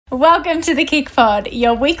Welcome to the Kick Pod,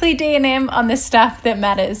 your weekly D&M on the stuff that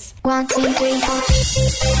matters. 1, 2, 3,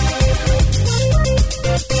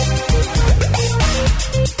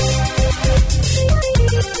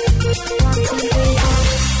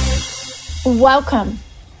 4. Welcome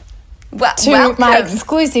to my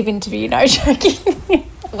exclusive interview. No joking.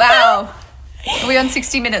 Wow. Are we on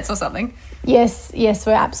 60 Minutes or something? Yes,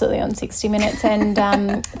 we're absolutely on 60 Minutes.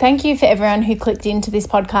 And thank you for everyone who clicked into this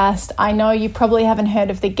podcast. I know you probably haven't heard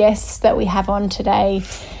of the guest that we have on today.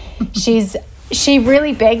 She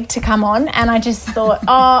really begged to come on, and I just thought,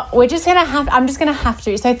 I'm just going to have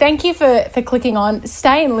to. So thank you for clicking on.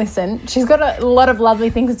 Stay and listen. She's got a lot of lovely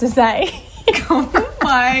things to say. Oh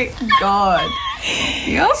my God.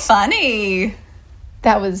 You're funny.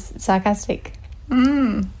 That was sarcastic.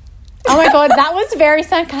 Oh my God, that was very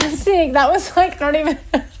sarcastic. That was like not even...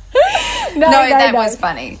 No, that was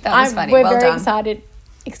funny. That was funny. We're well very done. Excited.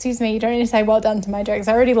 Excuse me, you don't need to say well done to my jokes.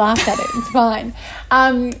 I already laughed at it. It's fine.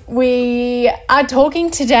 We are talking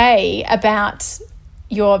today about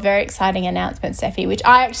your very exciting announcement, Steffi, which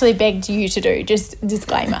I actually begged you to do. Just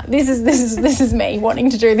disclaimer. This is me wanting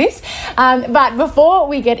to do this. But before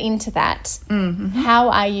we get into that, How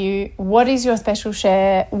are you? What is your special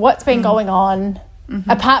share? What's been going on?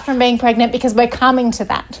 Apart from being pregnant, because we're coming to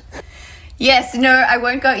that. Yes, no, I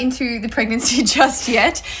won't go into the pregnancy just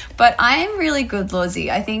yet, but I am really good, Lawsy.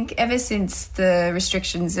 I think ever since the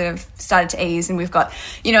restrictions have started to ease and we've got,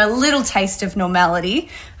 a little taste of normality,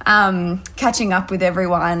 catching up with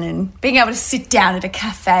everyone and being able to sit down at a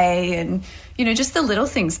cafe and, just the little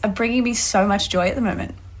things are bringing me so much joy at the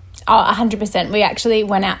moment. Oh, 100%. We actually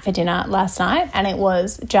went out for dinner last night and it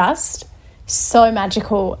was just so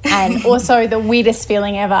magical and also the weirdest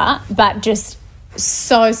feeling ever, but just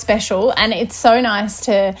so special. And it's so nice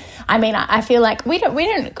to, I feel like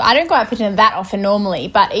I don't go out for dinner that often normally,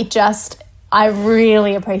 but I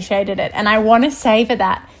really appreciated it and I want to savor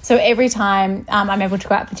that. So every time I'm able to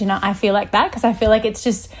go out for dinner, I feel like that because I feel like it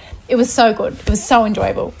was so good. It was so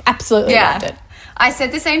enjoyable. Absolutely loved it. I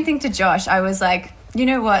said the same thing to Josh. I was like, you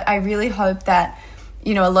know what? I really hope that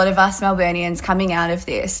a lot of us Melburnians coming out of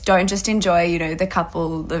this don't just enjoy,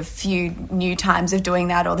 the few new times of doing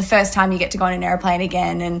that or the first time you get to go on an airplane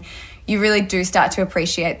again and you really do start to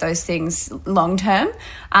appreciate those things long term.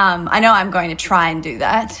 I know I'm going to try and do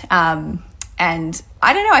that. And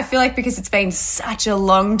I don't know, I feel like because it's been such a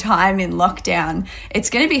long time in lockdown, it's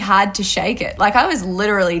going to be hard to shake it. Like I was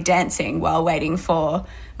literally dancing while waiting for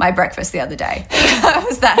my breakfast the other day. I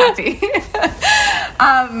was that happy.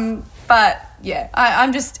 But yeah,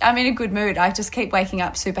 I'm in a good mood. I just keep waking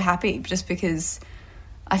up super happy just because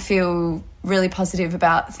I feel really positive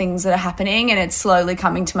about things that are happening and it's slowly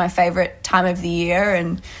coming to my favourite time of the year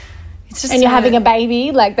and it's just... And you're having a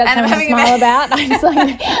baby, like that's something to smile about. I'm just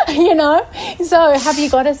like, So have you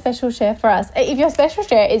got a special share for us? If your special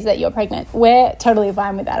share is that you're pregnant, we're totally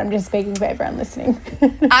fine with that. I'm just speaking for everyone listening.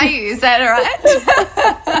 Are you? Is that all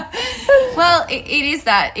right? Well, it is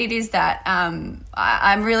that. It is that.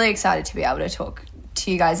 I'm really excited to be able to talk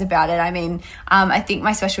to you guys about it. I think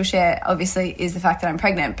my special share obviously is the fact that I'm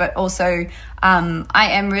pregnant, but also I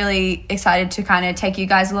am really excited to kind of take you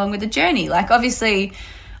guys along with the journey. Like obviously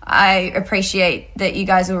I appreciate that you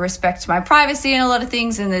guys will respect my privacy and a lot of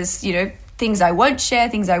things and there's, things I won't share,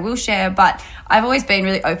 things I will share, but I've always been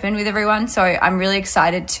really open with everyone. So I'm really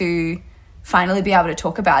excited to finally be able to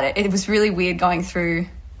talk about it. It was really weird going through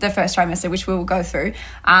the first trimester, which we will go through,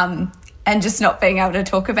 and just not being able to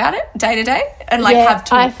talk about it day to day and have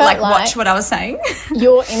to watch what I was saying.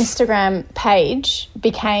 Your Instagram page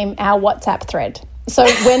became our WhatsApp thread. So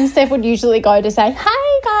when Steph would usually go to say,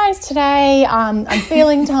 hey guys, today I'm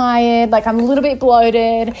feeling tired, like I'm a little bit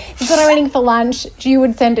bloated, this is what I'm eating for lunch, you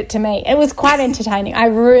would send it to me. It was quite entertaining. I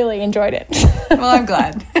really enjoyed it. Well, I'm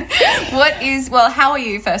glad. How are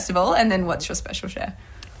you first of all, and then what's your special share?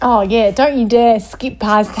 Oh, yeah, don't you dare skip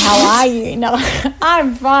past how are you? No,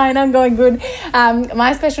 I'm fine, I'm going good.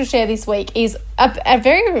 My special share this week is a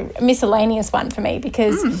very miscellaneous one for me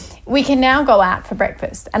because we can now go out for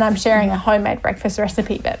breakfast and I'm sharing a homemade breakfast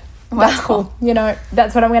recipe, but that's cool.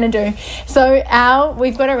 That's what I'm going to do. So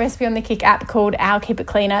we've got a recipe on the Kick app called Our Keep It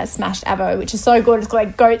Cleaner Smashed Avo, which is so good. It's got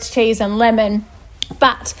like goat's cheese and lemon.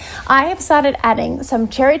 But I have started adding some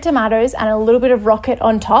cherry tomatoes and a little bit of rocket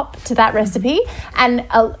on top to that recipe and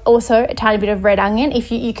also a tiny bit of red onion. If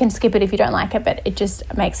you can skip it if you don't like it, but it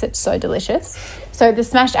just makes it so delicious. So the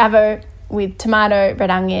smashed avo with tomato, red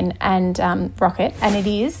onion and rocket, and it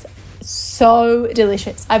is so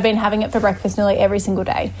delicious. I've been having it for breakfast nearly every single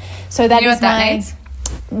day. So that is that needs?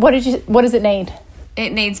 What does it need?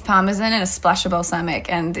 It needs parmesan and a splash of balsamic,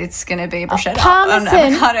 and it's going to be a bruschetta on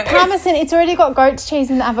Parmesan. avocado. Parmesan. It's already got goat's cheese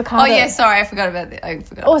in the avocado. Oh yeah, sorry, I forgot about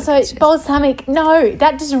the. Also, goat's cheese. balsamic. No,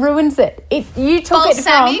 that just ruins it. You took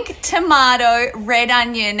balsamic, tomato, red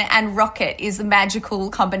onion, and rocket is the magical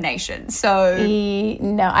combination. So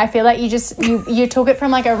no, I feel like you took it from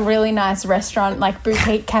like a really nice restaurant, like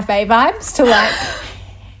boutique cafe vibes, to like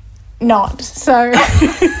not. So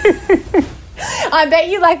I bet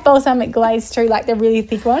you like balsamic glaze too, like the really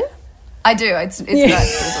thick one. I do. It's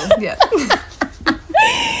nice. Yeah.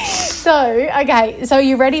 So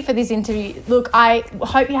you ready for this interview? Look, I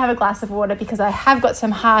hope you have a glass of water because I have got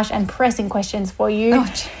some harsh and pressing questions for you.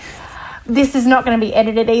 Oh, this is not going to be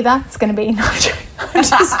edited either. It's going to be I'm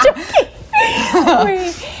just joking.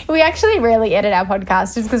 We actually rarely edit our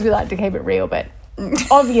podcast just because we like to keep it real, but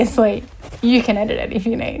obviously you can edit it if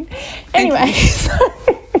you need. Anyway,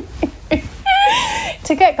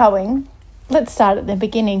 to get going, let's start at the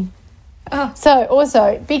beginning. Oh. So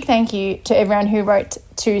also, big thank you to everyone who wrote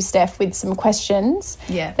to Steph with some questions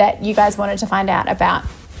that you guys wanted to find out about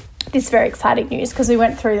this very exciting news, because we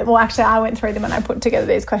went through them. Well, actually, I went through them and I put together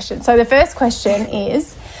these questions. So the first question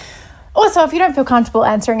is, also, if you don't feel comfortable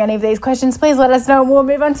answering any of these questions, please let us know and we'll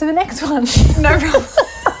move on to the next one. No problem.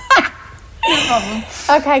 No problem.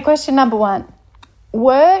 Okay, question number 1.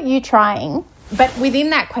 Were you trying... But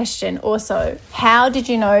within that question also, how did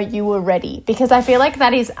you know you were ready? Because I feel like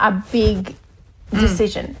that is a big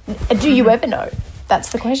decision. Do you ever know?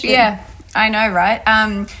 That's the question. Yeah, I know,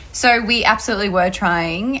 right? So we absolutely were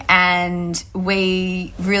trying, and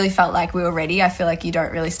we really felt like we were ready. I feel like you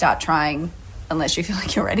don't really start trying unless you feel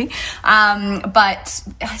like you're ready. But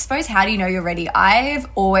I suppose, how do you know you're ready? I've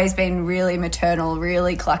always been really maternal,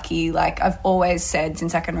 really clucky. Like, I've always said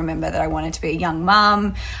since I can remember that I wanted to be a young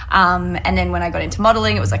mum. And then when I got into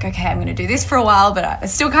modelling, it was like, okay, I'm going to do this for a while, but I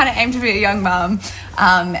still kind of aim to be a young mum.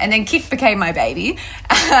 And then Kit became my baby.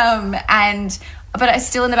 But I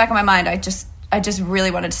still, in the back of my mind, I just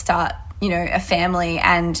really wanted to start, a family.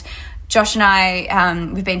 And Josh and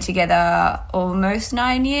I, we've been together almost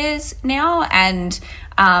 9 years now, and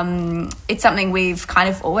it's something we've kind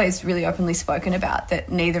of always really openly spoken about,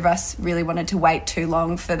 that neither of us really wanted to wait too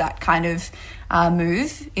long for that kind of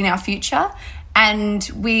move in our future. And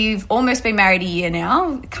we've almost been married a year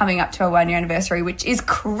now, coming up to our 1-year anniversary, which is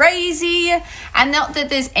crazy. And not that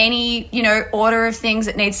there's any, order of things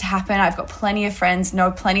that needs to happen. I've got plenty of friends, know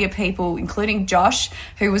plenty of people, including Josh,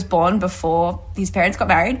 who was born before his parents got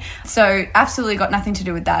married. So absolutely got nothing to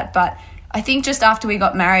do with that. But I think just after we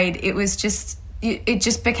got married, it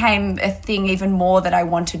just became a thing even more that I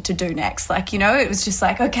wanted to do next. Like, it was just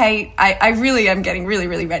like, okay, I really am getting really,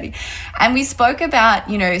 really ready. And we spoke about,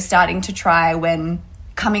 starting to try when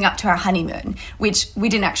coming up to our honeymoon, which we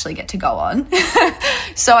didn't actually get to go on.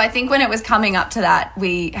 So I think when it was coming up to that,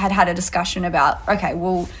 we had a discussion about, okay,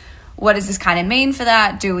 well, what does this kind of mean for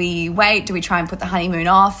that? Do we wait? Do we try and put the honeymoon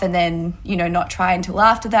off and then, not try until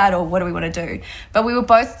after that? Or what do we want to do? But we were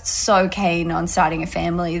both so keen on starting a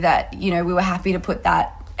family that, we were happy to put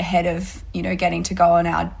that ahead of, getting to go on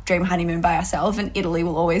our dream honeymoon by ourselves, and Italy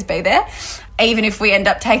will always be there. Even if we end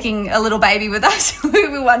up taking a little baby with us, we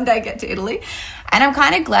will one day get to Italy. And I'm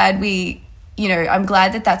kind of glad I'm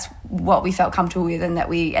glad that that's what we felt comfortable with, and that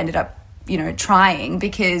we ended up trying,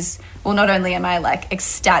 because, well, not only am I like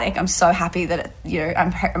ecstatic, I'm so happy that,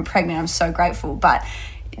 I'm pregnant, I'm so grateful, but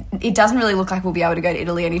it doesn't really look like we'll be able to go to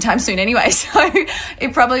Italy anytime soon anyway. So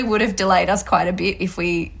it probably would have delayed us quite a bit if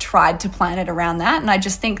we tried to plan it around that. And I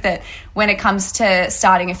just think that when it comes to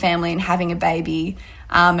starting a family and having a baby,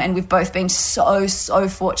 and we've both been so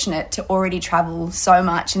fortunate to already travel so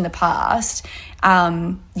much in the past, we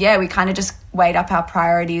kind of just weighed up our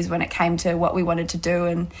priorities when it came to what we wanted to do,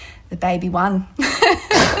 and the baby won.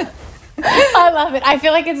 I love it. I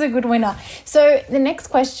feel like it's a good winner. So the next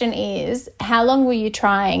question is, how long were you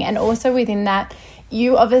trying? And also within that,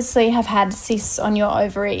 you obviously have had cysts on your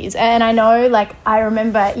ovaries. And I know, like, I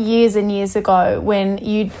remember years and years ago when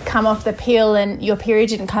you'd come off the pill and your period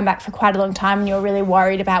didn't come back for quite a long time and you were really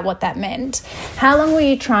worried about what that meant. How long were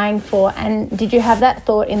you trying for? And did you have that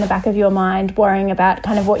thought in the back of your mind, worrying about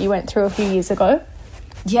kind of what you went through a few years ago?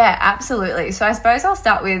 Yeah, absolutely. So I suppose I'll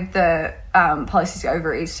start with the polycystic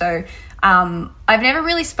ovaries. So I've never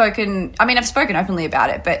really spoken, I've spoken openly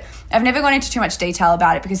about it, but I've never gone into too much detail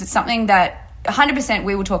about it, because it's something that 100%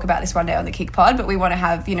 we will talk about this one day on the Kick Pod, but we want to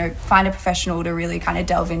have, find a professional to really kind of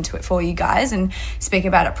delve into it for you guys and speak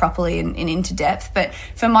about it properly and into depth. But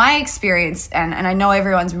from my experience, and I know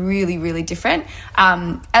everyone's really, really different,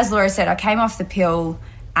 as Laura said, I came off the pill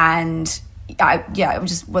and I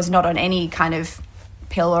just was not on any kind of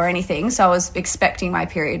pill or anything. So I was expecting my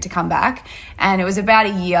period to come back, and it was about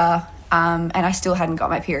a year, and I still hadn't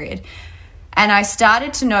got my period. And I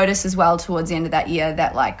started to notice as well towards the end of that year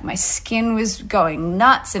that like my skin was going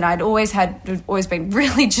nuts, and I'd always been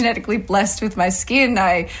really genetically blessed with my skin.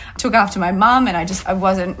 I took after my mum, and I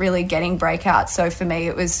wasn't really getting breakouts. So for me,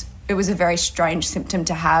 it was a very strange symptom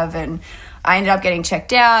to have, and I ended up getting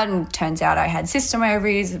checked out, and turns out I had cysts on my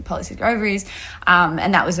ovaries and polycystic ovaries,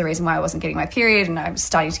 and that was the reason why I wasn't getting my period, and I was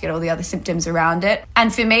starting to get all the other symptoms around it.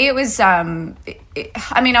 And for me, it was, I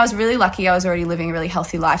was really lucky. I was already living a really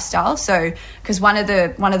healthy lifestyle. So, because one of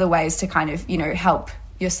the ways to kind of, help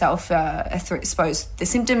yourself expose the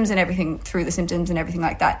symptoms and everything through the symptoms and everything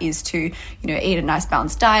like that is to, eat a nice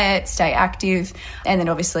balanced diet, stay active, and then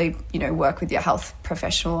obviously, work with your health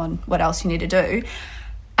professional on what else you need to do.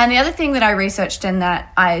 And the other thing that I researched and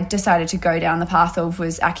that I decided to go down the path of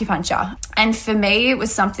was acupuncture. And for me, it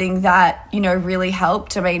was something that, really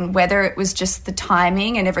helped. I mean, whether it was just the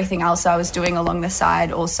timing and everything else I was doing along the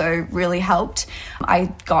side also really helped.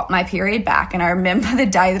 I got my period back, and I remember the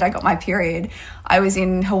day that I got my period, I was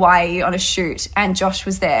in Hawaii on a shoot, and Josh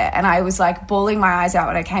was there, and I was like bawling my eyes out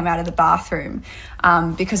when I came out of the bathroom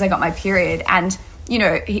because I got my period. And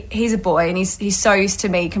he's a boy, and he's so used to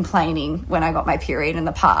me complaining when I got my period in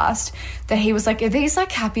the past that he was like, are these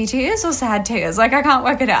like happy tears or sad tears? Like, I can't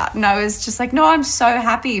work it out. And I was just like, no, I'm so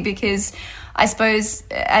happy, because I suppose,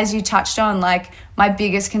 as you touched on, like my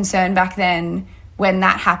biggest concern back then when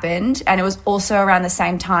that happened, and it was also around the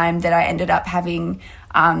same time that I ended up having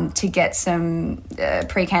to get some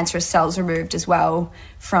precancerous cells removed as well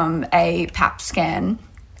from a pap scan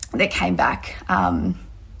that came back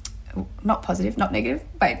not positive, not negative.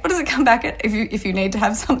 Wait, what does it come back at if you need to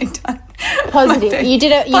have something done? Positive. You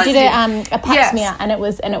did a pap smear, and it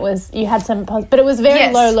was you had some, but it was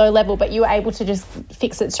very low level, but you were able to just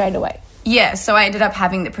fix it straight away. Yeah, so I ended up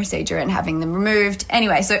having the procedure and having them removed.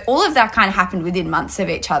 Anyway, so all of that kind of happened within months of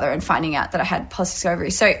each other, and finding out that I had polycystic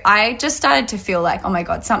ovaries. So I just started to feel like, oh my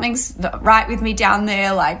God, something's not right with me down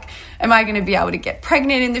there. Like, am I going to be able to get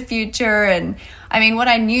pregnant in the future? And I mean, what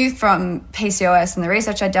I knew from PCOS and the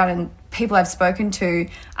research I'd done and people I've spoken to,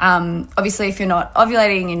 obviously if you're not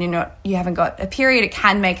ovulating and you haven't got a period, it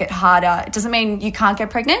can make it harder. It doesn't mean you can't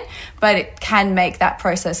get pregnant, but it can make that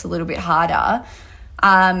process a little bit harder.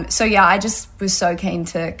 So yeah, I just was so keen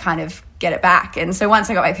to kind of get it back. And so once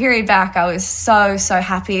I got my period back, I was so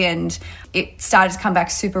happy, and it started to come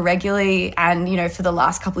back super regularly. And, for the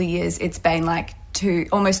last couple of years, it's been like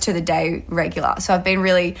almost to the day regular. So I've been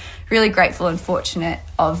really, really grateful and fortunate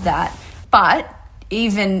of that. But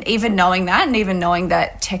even knowing that, and even knowing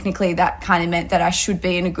that technically that kind of meant that I should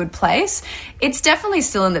be in a good place, it's definitely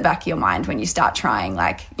still in the back of your mind when you start trying,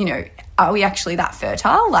 like, are we actually that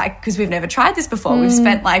fertile? Like, because we've never tried this before. We've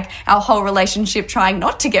spent like our whole relationship trying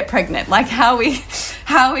not to get pregnant. Like, how are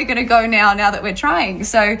we going to go now that we're trying?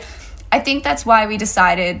 So I think that's why we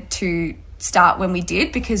decided to start when we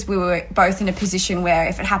did, because we were both in a position where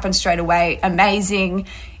if it happened straight away, amazing.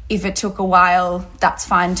 If it took a while, that's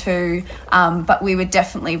fine too. But we were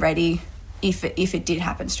definitely ready if it did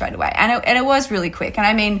happen straight away. And it was really quick. And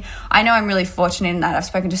I mean, I know I'm really fortunate in that I've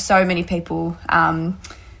spoken to so many people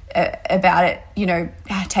about it,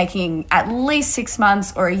 taking at least 6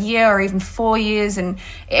 months or a year or even 4 years, and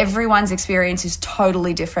everyone's experience is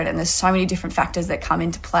totally different, and there's so many different factors that come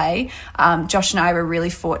into play. Josh and I were really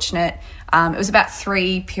fortunate. It was about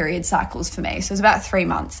 3 period cycles for me, so it was about 3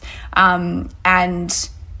 months. And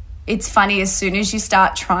it's funny, as soon as you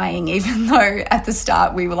start trying, even though at the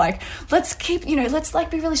start we were like, let's keep, let's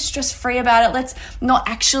like be really stress-free about it. Let's not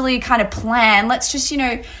actually kind of plan. Let's just,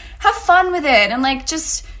 have fun with it, and like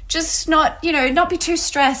just not, not be too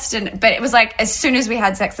stressed. But it was like, as soon as we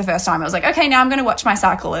had sex the first time, I was like, okay, now I'm going to watch my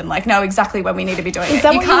cycle and like know exactly when we need to be doing it. Is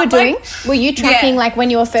that what you were doing? Were you tracking like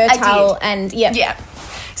when you were fertile? And yeah.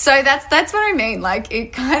 So that's what I mean. Like,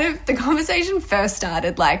 it kind of, the conversation first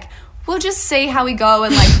started like, we'll just see how we go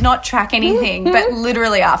and like not track anything. But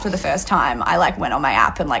literally after the first time, I like went on my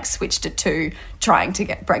app and like switched it to trying to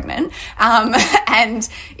get pregnant. And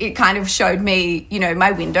it kind of showed me,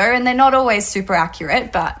 my window, and they're not always super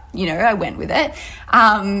accurate, but I went with it.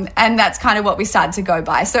 And that's kind of what we started to go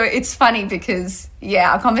by. So it's funny because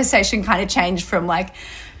our conversation kind of changed from like,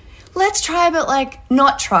 let's try, but like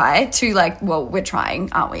not try, to like, well, we're trying,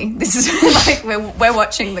 aren't we? This is like, we're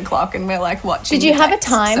watching the clock and we're like watching. Did you have a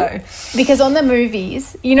time? So. Because on the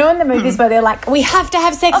movies, in the movies where they're like, we have to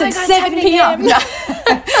have sex at 7 p.m.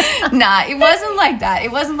 Nah, it wasn't like that.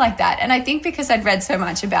 It wasn't like that. And I think because I'd read so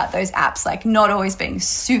much about those apps, like not always being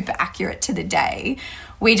super accurate to the day,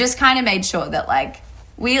 we just kind of made sure that like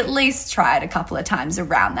we at least tried a couple of times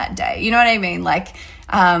around that day. You know what I mean? Like,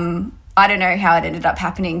 I don't know how it ended up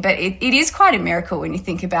happening, but it is quite a miracle when you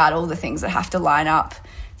think about all the things that have to line up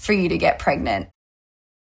for you to get pregnant.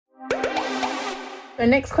 The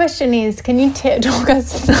next question is, can you talk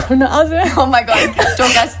us Oh my God,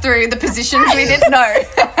 talk us through the positions we didn't know.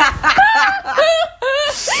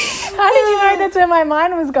 How did you know that's where my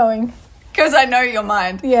mind was going? Because I know your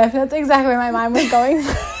mind. Yeah, that's exactly where my mind was going.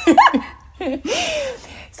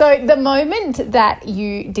 So the moment that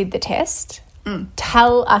you did the test,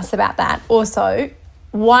 tell us about that. Also,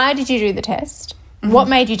 why did you do the test? Mm-hmm. What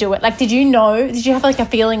made you do it? Like, did you have like a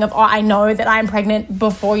feeling of, I know that I'm pregnant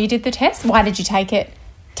before you did the test? Why did you take it?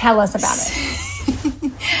 Tell us about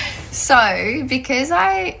it. So, because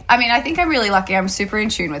I think I'm really lucky. I'm super in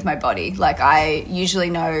tune with my body. Like, I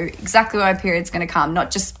usually know exactly when my period's going to come,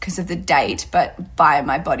 not just because of the date, but by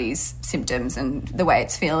my body's symptoms and the way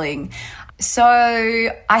it's feeling. So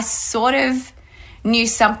I sort of knew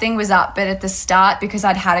something was up, but at the start, because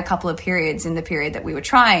I'd had a couple of periods in the period that we were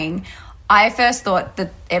trying, I first thought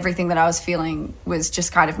that everything that I was feeling was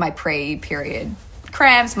just kind of my pre-period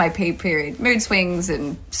cramps, my pre-period mood swings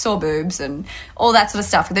and sore boobs and all that sort of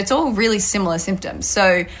stuff. It's all really similar symptoms.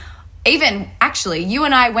 So even actually, you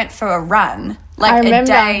and I went for a run like a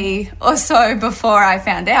day or so before I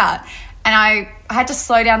found out. And I had to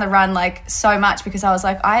slow down the run like so much because I was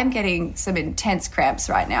like, I am getting some intense cramps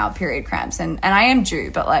right now, period cramps. And I am due,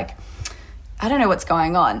 but like, I don't know what's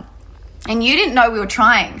going on. And you didn't know we were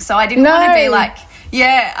trying. So I didn't want to be like,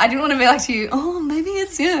 I didn't want to be like to you, oh, maybe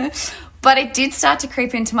it's, But it did start to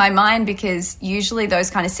creep into my mind because usually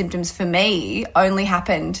those kind of symptoms for me only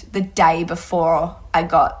happened the day before I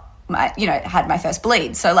got had my first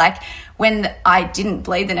bleed. So like when I didn't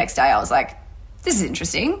bleed the next day, I was like, this is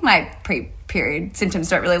interesting. My pre-period symptoms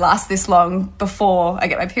don't really last this long before I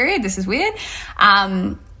get my period. This is weird.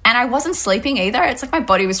 And I wasn't sleeping either. It's like my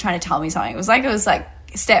body was trying to tell me something. It was like,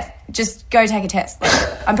 Steph, just go take a test.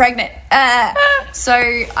 Like, I'm pregnant. So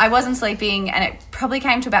I wasn't sleeping, and it probably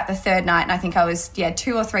came to about the third night, and I think I was,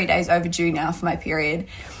 2 or 3 days overdue now for my period.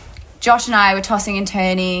 Josh and I were tossing and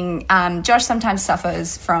turning. Josh sometimes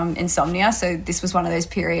suffers from insomnia, so this was one of those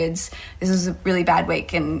periods. This was a really bad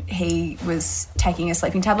week, and he was taking a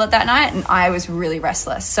sleeping tablet that night, and I was really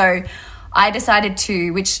restless. So I decided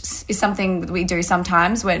to, which is something that we do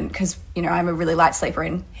sometimes because, I'm a really light sleeper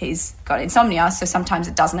and he's got insomnia, so sometimes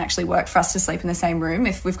it doesn't actually work for us to sleep in the same room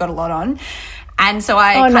if we've got a lot on. And so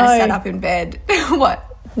I kind of sat up in bed. What?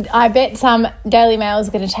 I bet some Daily Mail is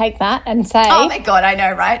going to take that and say, oh my God, I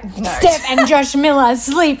know, right? No. Steph and Josh Miller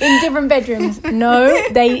sleep in different bedrooms. No,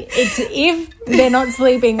 it's if they're not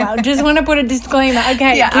sleeping well. Just want to put a disclaimer.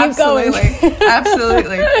 Okay, yeah, keep going.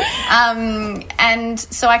 Absolutely. And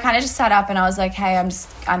so I kind of just sat up and I was like, hey,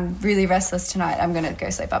 I'm really restless tonight. I'm going to go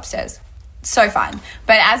sleep upstairs. So fine.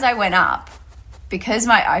 But as I went up, because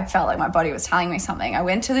I felt like my body was telling me something, I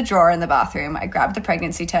went to the drawer in the bathroom, I grabbed the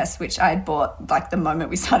pregnancy test, which I had bought like the moment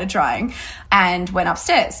we started trying, and went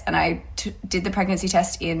upstairs and I did the pregnancy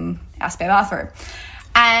test in our spare bathroom.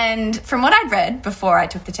 And from what I'd read before I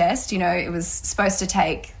took the test, it was supposed to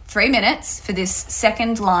take 3 minutes for this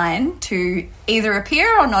second line to either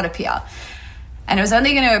appear or not appear. And it was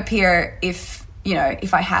only going to appear if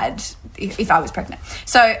I was pregnant.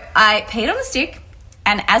 So I peed on the stick,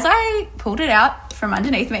 and as I pulled it out from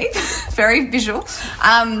underneath me, very visual,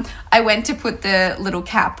 I went to put the little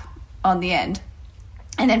cap on the end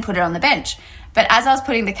and then put it on the bench. But as I was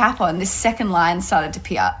putting the cap on, this second line started to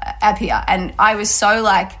appear. And I was so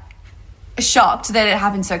shocked that it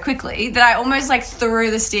happened so quickly that I almost threw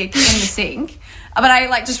the stick in the sink. But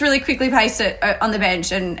I just really quickly placed it on the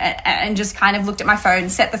bench and just kind of looked at my phone,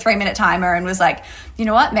 set the 3-minute timer, and was like, you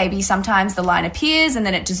know what, maybe sometimes the line appears and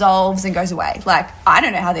then it dissolves and goes away. I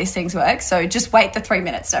don't know how these things work, so just wait the 3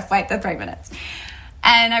 minutes, Steph, wait the 3 minutes.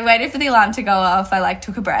 And I waited for the alarm to go off. I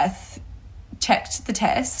took a breath, checked the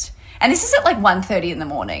test, and this is at 1:30 in the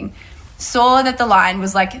morning. Saw that the line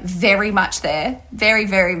was very much there, very,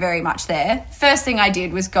 very, very much there. First thing I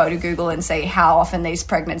did was go to Google and see how often these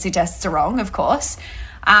pregnancy tests are wrong, of course.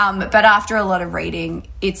 But after a lot of reading,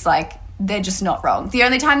 it's they're just not wrong. The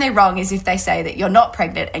only time they're wrong is if they say that you're not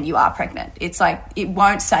pregnant and you are pregnant. It's it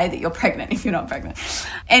won't say that you're pregnant if you're not pregnant.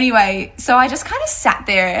 Anyway, so I just kind of sat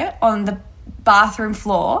there on the bathroom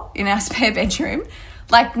floor in our spare bedroom,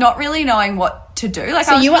 not really knowing what to do. So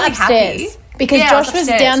I was you were really upstairs. happy. Because Josh was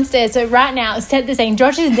downstairs. So right now, set the scene.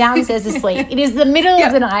 Josh is downstairs asleep. It is the middle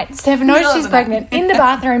of the night. Steph knows she's pregnant in the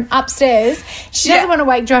bathroom upstairs. She doesn't want to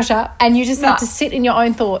wake Josh up, and you just have to sit in your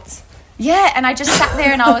own thoughts. Yeah, and I just sat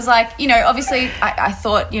there and I was obviously I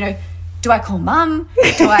thought, do I call mum?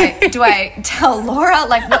 Do I tell Laura?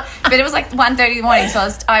 Like, what? But it was like 1:30 in the morning, so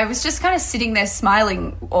I was just kind of sitting there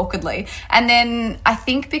smiling awkwardly. And then I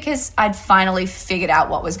think because I'd finally figured out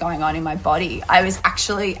what was going on in my body, I was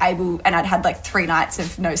actually able, and I'd had like 3 nights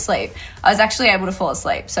of no sleep, I was actually able to fall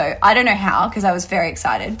asleep. So I don't know how, because I was very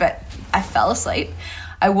excited, but I fell asleep.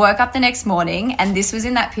 I woke up the next morning, and this was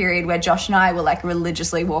in that period where Josh and I were like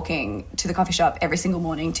religiously walking to the coffee shop every single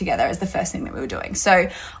morning together as the first thing that we were doing. So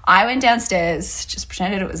I went downstairs, just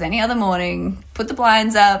pretended it was any other morning, put the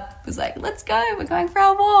blinds up, was like, let's go, we're going for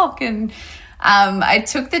our walk. And I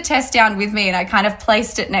took the test down with me, and I kind of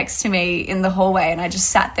placed it next to me in the hallway, and I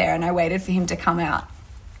just sat there and I waited for him to come out.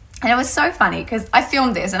 And it was so funny because I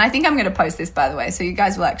filmed this, and I think I'm going to post this, by the way, so you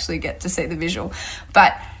guys will actually get to see the visual.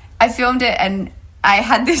 But I filmed it, and I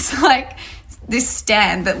had this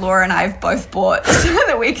stand that Laura and I have both bought so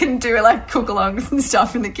that we can do like cook-alongs and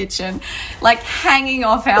stuff in the kitchen, like hanging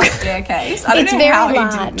off our staircase. I don't know how he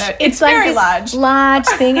didn't know. It's like very large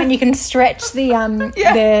thing, and you can stretch the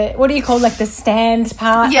the, what do you call, like the stand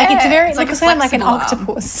part? Yeah, like it's very, it's like it's kind of like an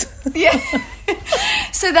octopus. Yeah.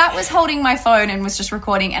 So that was holding my phone and was just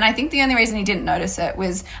recording. And I think the only reason he didn't notice it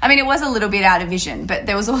was, I mean, it was a little bit out of vision, but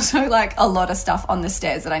there was also like a lot of stuff on the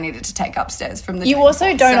stairs that I needed to take upstairs from the You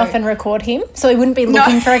also don't often record him, so he wouldn't be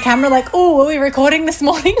looking for a camera like, oh, were we recording this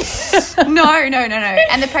morning? No.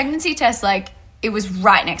 And the pregnancy test, like, it was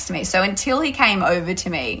right next to me. So until he came over to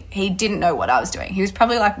me, he didn't know what I was doing. He was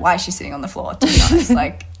probably like, why is she sitting on the floor, to be honest?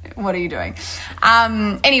 Like, what are you doing?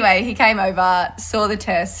 Anyway, he came over, saw the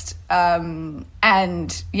test,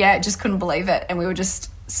 and yeah, just couldn't believe it. And we were just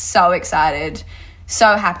so excited,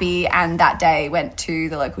 so happy. And that day went to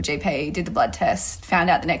the local GP, did the blood test, found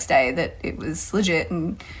out the next day that it was legit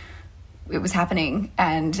and it was happening.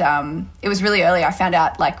 And it was really early. I found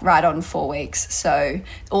out like right on 4 weeks. So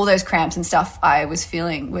all those cramps and stuff I was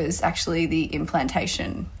feeling was actually the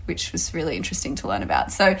implantation, which was really interesting to learn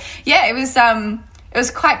about. So yeah, it was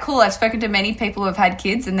quite cool. I've spoken to many people who have had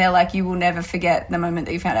kids, and they're like, you will never forget the moment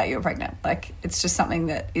that you found out you were pregnant. Like, it's just something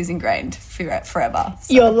that is ingrained forever.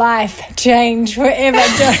 So. Your life changed forever.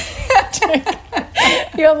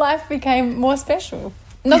 Your life became more special.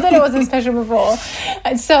 Not that it wasn't special before.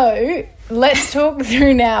 So let's talk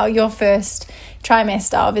through now your first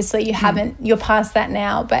trimester. Obviously, you're past that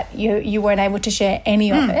now, but you weren't able to share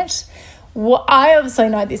any of it. Well, I obviously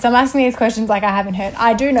know this. I'm asking these questions like I haven't heard.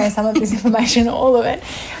 I do know some of this information, all of it.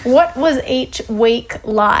 What was each week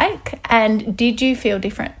like, and did you feel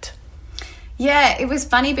different? Yeah, it was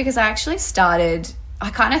funny because I actually I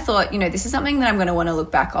kind of thought, this is something that I'm going to want to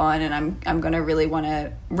look back on, and I'm going to really want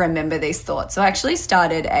to remember these thoughts. So I actually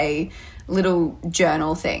started a little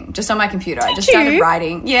journal thing just on my computer. I just started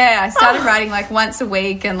writing. Yeah, I started writing like once a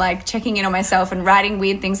week and like checking in on myself and writing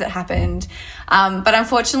weird things that happened. But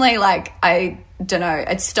unfortunately, like, I don't know,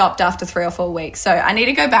 it stopped after 3 or 4 weeks. So I need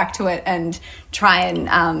to go back to it and try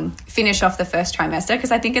and finish off the first trimester,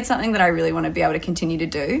 because I think it's something that I really want to be able to continue to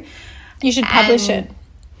do. You should publish it.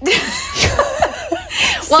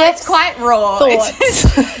 Well, it's quite raw.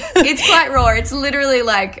 It's quite raw. It's literally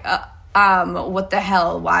like, what the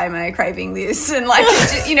hell? Why am I craving this? And like,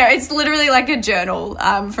 it's literally like a journal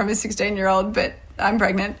from a 16-year-old, but I'm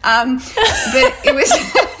pregnant. But it was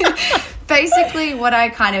basically what I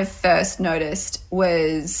kind of first noticed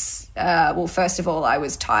was, first of all, I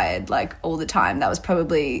was tired like all the time. That was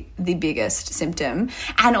probably the biggest symptom.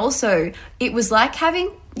 And also it was like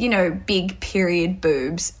having, big period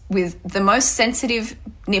boobs with the most sensitive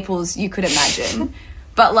nipples you could imagine.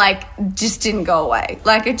 But like just didn't go away.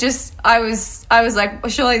 Like I was like, well,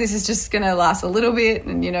 surely this is just going to last a little bit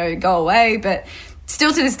and, go away. But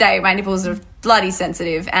still to this day, my nipples are bloody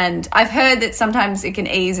sensitive. And I've heard that sometimes it can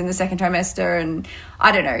ease in the second trimester. And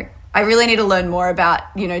I don't know. I really need to learn more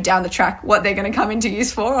about, down the track, what they're going to come into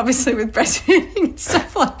use for, obviously with breastfeeding and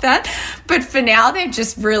stuff like that. But for now, they're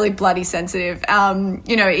just really bloody sensitive.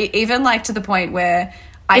 Even like to the point where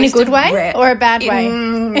in a good way or a bad way?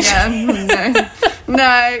 No,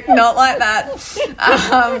 not like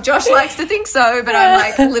that. Josh likes to think so, but I'm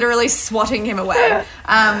like literally swatting him away.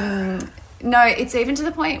 No, it's even to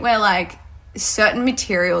the point where like certain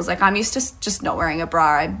materials, like I'm used to just not wearing a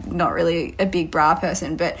bra. I'm not really a big bra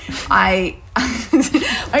person, but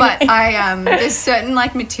there's certain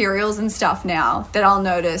like materials and stuff now that I'll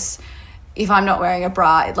notice if I'm not wearing a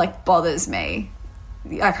bra, it like bothers me.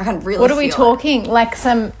 I can't really. What are we talking? Like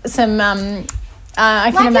some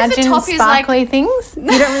I can imagine sparkly like, things. You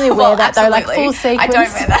don't really wear that though, like full sequins. I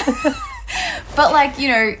don't wear that. But like,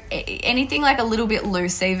 anything like a little bit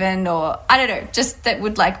loose even, or I don't know, just that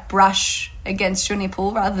would like brush against your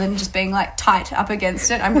nipple rather than just being like tight up against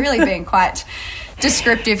it. I'm really being quite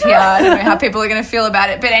descriptive here. I don't know how people are going to feel about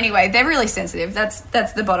it, but anyway, they're really sensitive. That's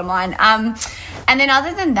the bottom line. And then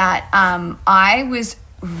other than that, I was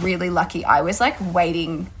really lucky. I was like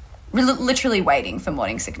literally waiting for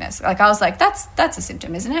morning sickness. Like I was like, that's a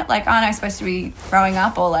symptom, isn't it? Like, aren't I supposed to be throwing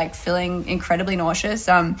up or like feeling incredibly nauseous?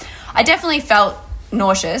 I definitely felt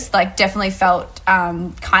nauseous, like definitely felt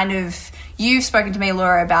kind of, you've spoken to me,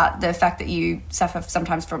 Laura, about the fact that you suffer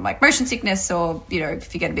sometimes from like motion sickness, or, you know,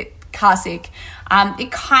 if you get a bit car sick.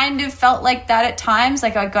 It kind of felt like that at times.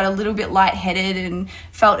 Like I got a little bit lightheaded and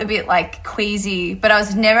felt a bit like queasy, but I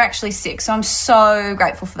was never actually sick. So I'm so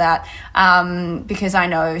grateful for that, because I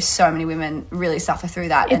know so many women really suffer through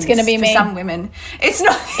that. It's going to be me. For some women, it's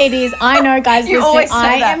not. It is. I know, guys. You listen, always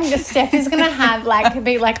say that. Steph is going to have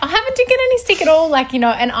be like, I haven't to get any sick at all. Like, you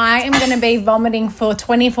know, and I am going to be vomiting for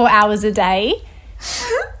 24 hours a day.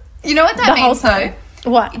 You know what that means though?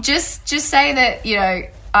 What? Just say that, you know,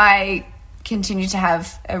 I continue to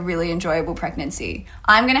have a really enjoyable pregnancy.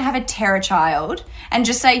 I'm going to have a terror child, and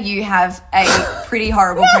just say you have a pretty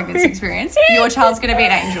horrible pregnancy experience. Your child's going to be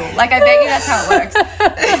an angel. Like, I bet you that's how it works.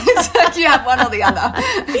 It's like you have one or the other.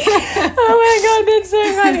 Oh my God, that's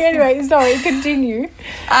so funny. Anyway, sorry, continue.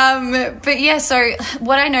 But yeah, so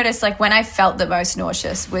what I noticed, like when I felt the most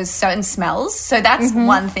nauseous, was certain smells. So that's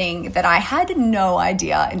one thing that I had no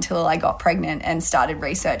idea until I got pregnant and started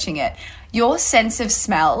researching it. Your sense of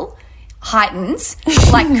smell heightens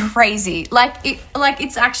like crazy. Like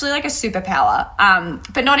it's actually like a superpower,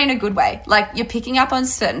 but not in a good way. Like you're picking up on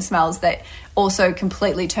certain smells that also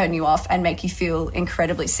completely turn you off and make you feel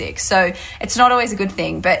incredibly sick. So it's not always a good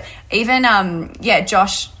thing. But even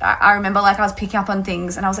Josh, I remember like I was picking up on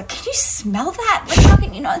things and I was like, can you smell that? Like how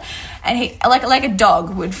can you not? And he like a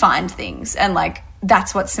dog would find things and like,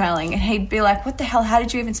 that's what's smelling, and he'd be like, what the hell, how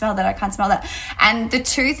did you even smell that? I can't smell that. And the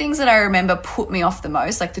two things that I remember put me off the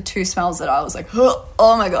most, like the two smells that I was like, oh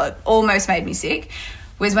my God, almost made me sick,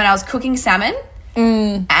 was when I was cooking salmon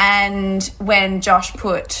and when Josh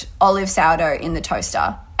put olive sourdough in the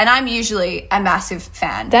toaster. And I'm usually a massive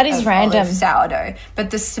fan that is of random olive sourdough,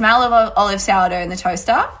 but the smell of olive sourdough in the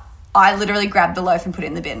toaster, I literally grabbed the loaf and put it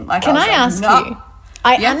in the bin. Like, can I ask you,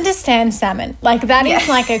 I Yep. understand salmon, like that is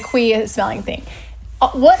like a queer smelling thing.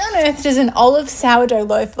 What on earth does an olive sourdough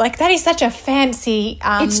loaf, like that is such a fancy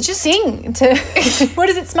it's just, thing to what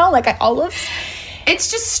does it smell like olives? It's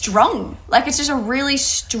just strong, like it's just a really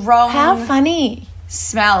strong, how funny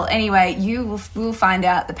smell. Anyway, you will find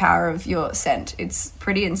out the power of your scent. It's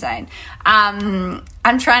pretty insane. I'm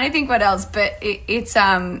trying to think what else, but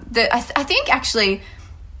I think actually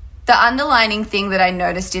the underlining thing that I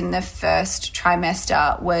noticed in the first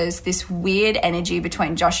trimester was this weird energy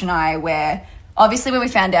between Josh and I, where obviously when we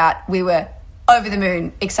found out, we were over the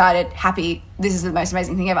moon, excited, happy. This is the most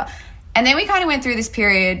amazing thing ever. And then we kind of went through this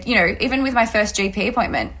period, you know, even with my first GP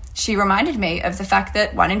appointment, she reminded me of the fact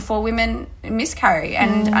that 1 in 4 women miscarry.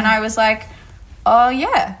 And I was like, oh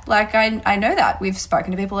yeah, like I know that. We've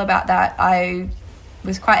spoken to people about that. I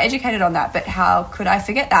was quite educated on that, but how could I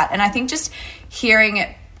forget that? And I think just hearing it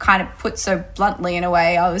kind of put so bluntly in a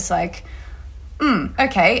way, I was like,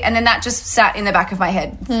 okay. And then that just sat in the back of my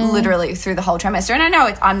head literally through the whole trimester. And I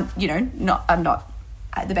know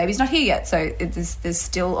the baby's not here yet, so there's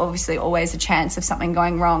still obviously always a chance of something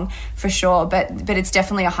going wrong for sure, but it's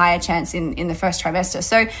definitely a higher chance in the first trimester.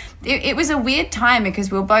 So it was a weird time because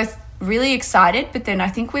we were both really excited, but then I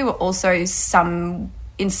think we were also in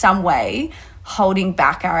some way holding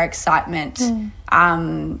back our excitement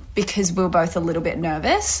because we were both a little bit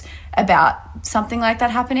nervous about something like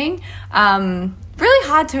that happening. Really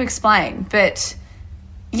hard to explain, but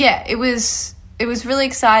yeah, it was really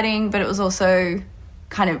exciting, but it was also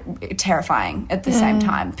kind of terrifying at the same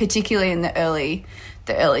time, particularly in the early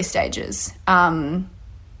stages. Yeah.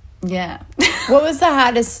 What was the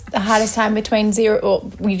hardest time between 0,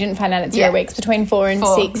 or we didn't find out at 0 weeks, between 4 and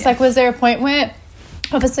 6? Yeah. Like, was there a point where,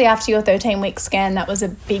 obviously after your 13-week scan, that was a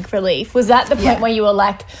big relief. Was that the point where you were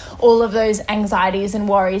like, all of those anxieties and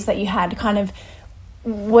worries that you had kind of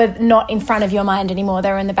were not in front of your mind anymore,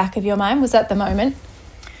 they were in the back of your mind? Was that the moment?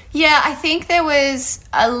 Yeah, I think there was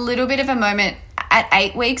a little bit of a moment. At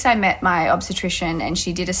 8 weeks, I met my obstetrician and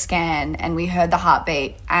she did a scan and we heard the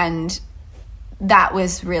heartbeat, and that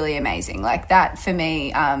was really amazing. Like, that for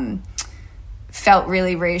me felt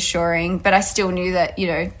really reassuring, but I still knew that, you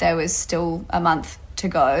know, there was still a month to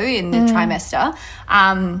go in the trimester.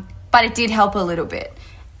 But it did help a little bit.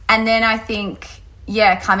 And then I think,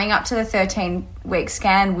 coming up to the 13-week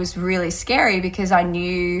scan was really scary because I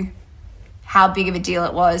knew how big of a deal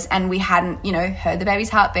it was, and we hadn't, you know, heard the baby's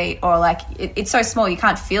heartbeat, or like it's so small you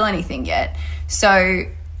can't feel anything yet. So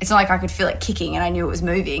it's not like I could feel it kicking and I knew it was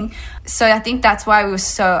moving. So I think that's why I was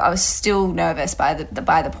still nervous by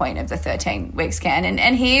the point of the 13-week scan.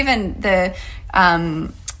 And he, even the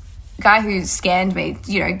guy who scanned me,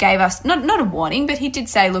 you know, gave us not a warning, but he did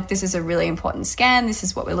say, look, this is a really important scan. This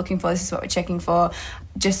is what we're looking for. This is what we're checking for.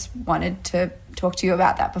 Just wanted to talk to you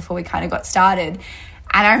about that before we kind of got started.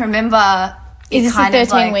 And I remember... Is this a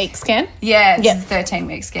 13-week scan? Yeah, it's a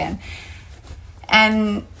 13-week scan.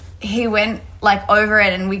 And he went like over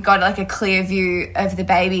it, and we got like a clear view of the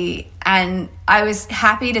baby, and I was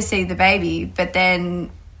happy to see the baby. But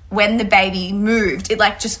then when the baby moved, it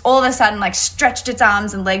like just all of a sudden like stretched its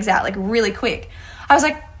arms and legs out like really quick. I was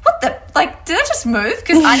like, what the, like, did it just move?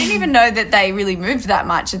 Because I didn't even know that they really moved that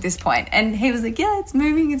much at this point. And he was like, yeah, it's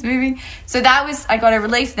moving. So that was, I got a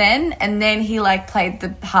relief then. And then he like played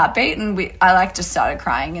the heartbeat, and I like just started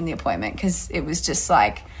crying in the appointment, because it was just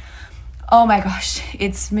like, oh my gosh,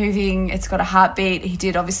 it's moving, it's got a heartbeat. He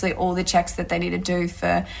did obviously all the checks that they need to do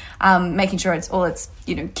for making sure it's all its,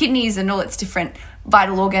 you know, kidneys and all its different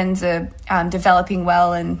vital organs are developing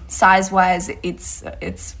well, and size-wise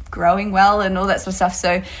it's growing well and all that sort of stuff.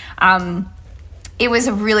 So it was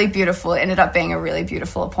ended up being a really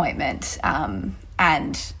beautiful appointment.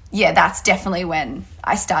 And yeah, that's definitely when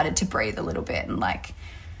I started to breathe a little bit and like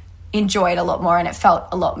enjoy it a lot more, and it felt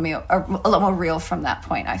a lot more real from that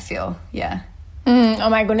point, I feel. Yeah. Oh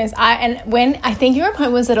my goodness. I think your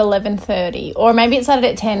appointment was at 11:30, or maybe it started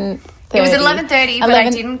at 10:30. It was at 11:30, but I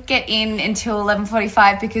didn't get in until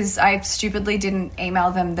 11:45 because I stupidly didn't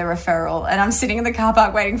email them the referral, and I'm sitting in the car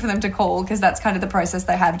park waiting for them to call, because that's kind of the process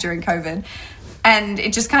they have during COVID. And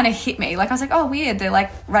it just kind of hit me. Like, I was like, oh, weird, they're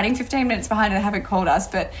like running 15 minutes behind and they haven't called us.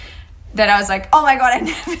 But then I was like, oh my God, I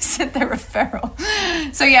never sent the referral.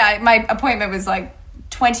 So yeah, my appointment was like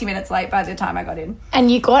 20 minutes late by the time I got in.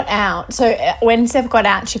 And you got out. So when Steph got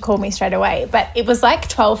out, she called me straight away. But it was like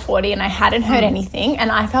 12:40 and I hadn't heard anything,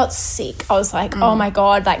 and I felt sick. I was like, oh my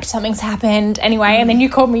God, like something's happened anyway. And then you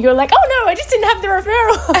called me. You were like, oh no, I just didn't have the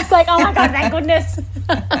referral. I was like, oh my God, thank goodness.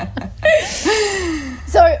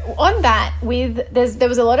 So on that, there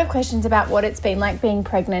was a lot of questions about what it's been like being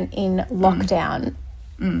pregnant in lockdown.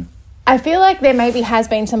 I feel like there maybe has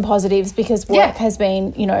been some positives, because work has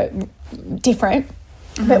been, you know, different.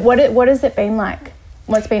 But what has it been like?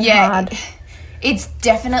 What's been hard? It's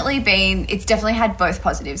definitely had both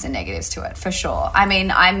positives and negatives to it, for sure. I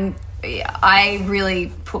mean, I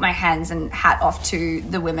really put my hands and hat off to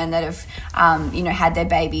the women that have, you know, had their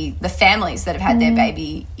baby, the families that have had their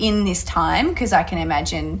baby in this time, because I can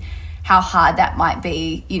imagine how hard that might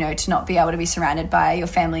be, you know, to not be able to be surrounded by your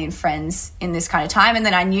family and friends in this kind of time. And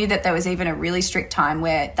then I knew that there was even a really strict time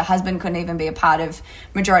where the husband couldn't even be a part of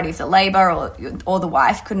majority of the labour, or the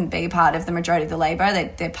wife couldn't be a part of the majority of the labour,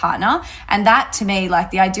 their partner. And that, to me, like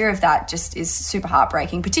the idea of that just is super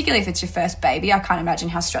heartbreaking, particularly if it's your first baby. I can't imagine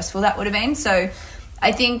how stressful that would have been. So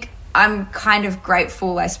I think I'm kind of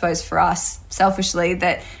grateful, I suppose, for us, selfishly,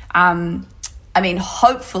 that I mean,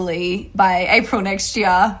 hopefully by April next year,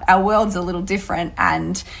 our world's a little different,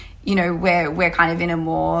 and, you know, we're kind of in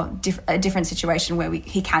a different situation where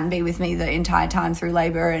he can be with me the entire time through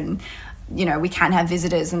labour, and, you know, we can have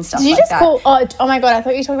visitors and stuff like that. Did you just call? Oh my God, I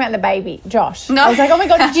thought you were talking about the baby, Josh. No. I was like, oh my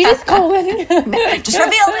God, did you just call him? No, just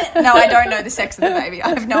reveal it. No, I don't know the sex of the baby. I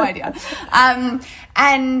have no idea.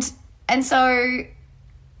 And so,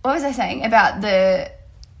 what was I saying about the...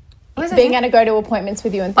 being able to go to appointments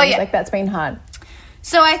with you and things like that's been hard.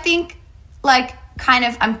 So I think, like, kind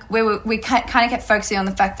of we kind of kept focusing on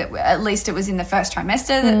the fact that at least it was in the first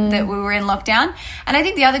trimester that we were in lockdown. And I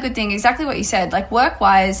think the other good thing, exactly what you said, like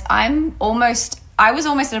work-wise, I was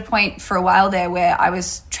almost at a point for a while there where I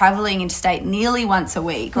was traveling interstate nearly once a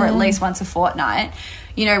week, or at least once a fortnight.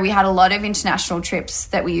 You know, we had a lot of international trips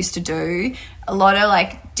that we used to do, a lot of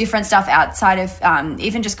like different stuff outside of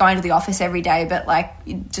even just going to the office every day, but like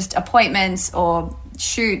just appointments or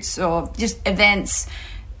shoots or just events.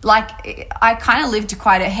 Like, I kind of lived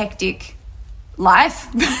quite a hectic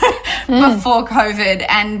life before COVID,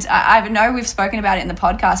 and I know we've spoken about it in the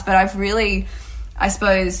podcast, but I've really, I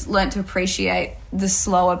suppose, learnt to appreciate the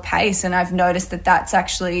slower pace, and I've noticed that that's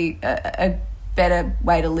actually a better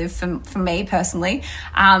way to live for me personally.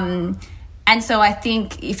 And so I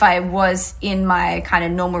think if I was in my kind of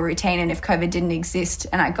normal routine, and if COVID didn't exist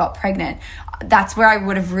and I got pregnant, that's where I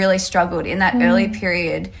would have really struggled in that early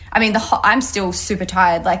period. I mean, I'm still super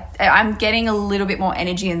tired. Like, I'm getting a little bit more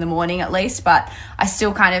energy in the morning at least, but I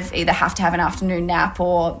still kind of either have to have an afternoon nap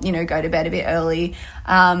or, you know, go to bed a bit early.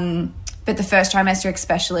 But the first trimester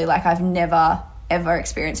especially, like, I've never ever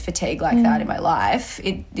experienced fatigue like that in my life.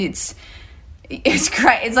 It's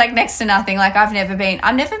great. It's like next to nothing. Like I've never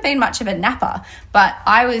been much of a napper, but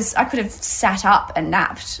I could have sat up and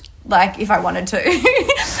napped like if I wanted to.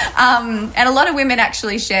 And a lot of women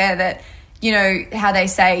actually share that, you know, how they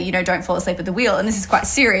say, you know, don't fall asleep at the wheel. And this is quite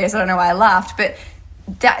serious. I don't know why I laughed, but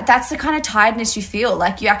that's the kind of tiredness you feel.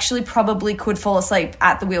 Like you actually probably could fall asleep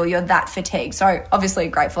at the wheel. You're that fatigued. So obviously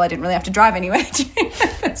grateful I didn't really have to drive anywhere during the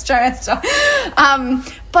first trimester.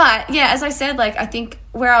 But yeah, as I said, like I think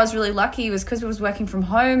where I was really lucky was because I was working from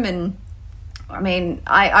home. And I mean,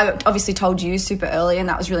 I obviously told you super early, and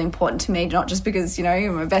that was really important to me, not just because, you know,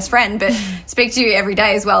 you're my best friend, but speak to you every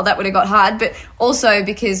day as well. That would have got hard. But also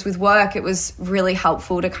because with work, it was really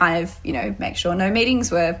helpful to kind of, you know, make sure no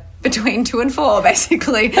meetings were between 2 and 4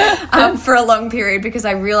 basically for a long period, because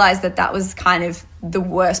I realized that was kind of the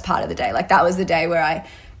worst part of the day. Like that was the day where I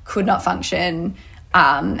could not function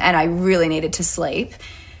and I really needed to sleep.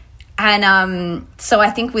 And so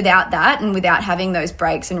I think without that and without having those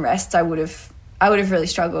breaks and rests, I would have really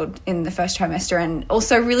struggled in the first trimester, and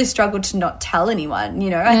also really struggled to not tell anyone.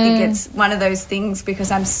 You know, I think it's one of those things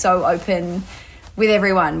because I'm so open with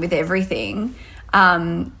everyone, with everything.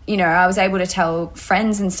 You know, I was able to tell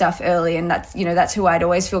friends and stuff early, and that's who I'd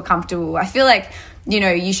always feel comfortable. I feel like, you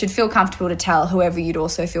know, you should feel comfortable to tell whoever you'd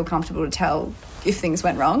also feel comfortable to tell if things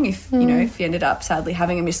went wrong. If, you know, if you ended up sadly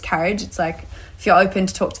having a miscarriage, it's like if you're open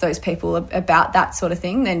to talk to those people about that sort of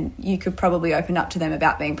thing, then you could probably open up to them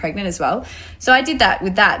about being pregnant as well. So I did that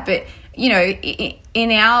with that. But, you know,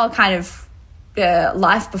 in our kind of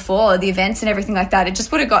life before the events and everything like that, it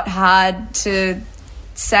just would have got hard to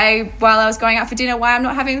say while I was going out for dinner why I'm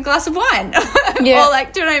not having a glass of wine. Yeah. Or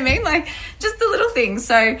like, do you know what I mean? Like just the little things.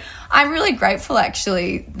 So I'm really grateful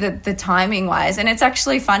actually the timing wise. And it's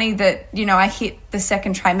actually funny that, you know, I hit the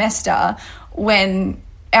second trimester when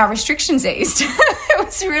our restrictions eased. It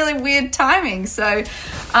was really weird timing. So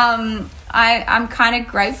I'm kind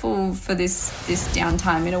of grateful for this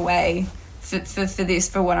downtime in a way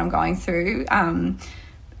for what I'm going through.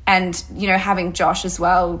 And, you know, having Josh as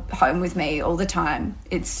well home with me all the time,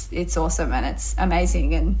 it's awesome and it's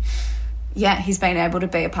amazing. And, yeah, he's been able to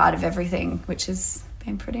be a part of everything, which has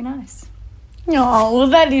been pretty nice. Oh, well,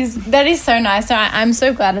 that is so nice. I'm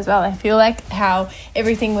so glad as well. I feel like how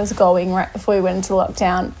everything was going right before we went into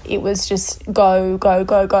lockdown, it was just go, go,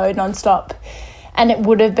 go, go nonstop. And it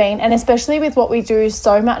would have been, and especially with what we do,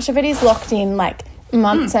 so much of it is locked in like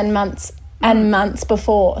months and months and months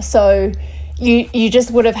before. So you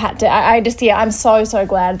just would have had to, I'm so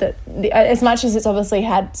glad that as much as it's obviously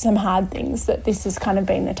had some hard things, that this has kind of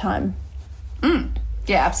been the time.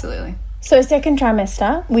 Yeah, absolutely. So second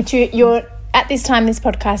trimester, which you're at this time this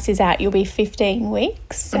podcast is out, you'll be 15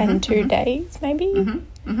 weeks and 2 days maybe.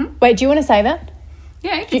 Wait, do you want to say that?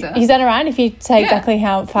 Yeah, you can say that. Is that all right if you say exactly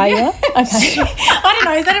how far you are? Okay. I don't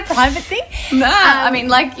know, is that a private thing? No, I mean,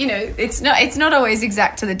 like, you know, it's not always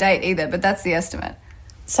exact to the date either, but that's the estimate.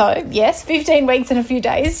 So, yes, 15 weeks and a few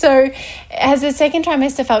days. So has the second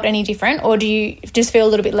trimester felt any different, or do you just feel a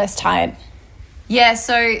little bit less tired? Yeah,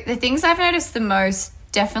 so the things I've noticed the most,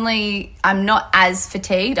 definitely I'm not as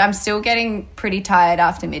fatigued. I'm still getting pretty tired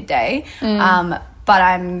after midday, but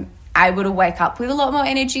I'm able to wake up with a lot more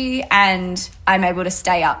energy and I'm able to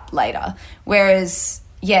stay up later. Whereas,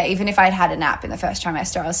 yeah, even if I'd had a nap in the first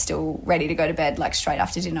trimester, I was still ready to go to bed like straight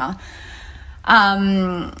after dinner.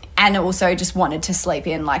 And also just wanted to sleep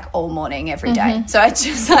in like all morning every day. So I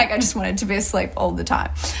just wanted to be asleep all the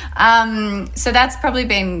time. So that's probably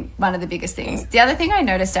been one of the biggest things. The other thing I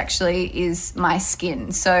noticed actually is my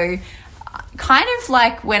skin. So kind of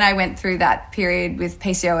like when I went through that period with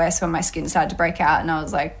PCOS when my skin started to break out and I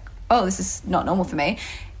was like, oh, this is not normal for me.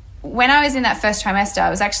 When I was in that first trimester,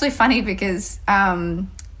 it was actually funny because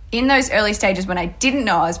in those early stages when I didn't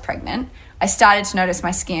know I was pregnant, I started to notice my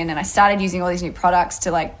skin and I started using all these new products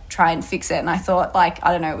to like try and fix it. And I thought like,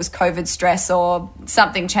 I don't know, it was COVID stress or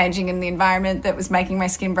something changing in the environment that was making my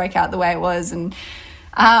skin break out the way it was. And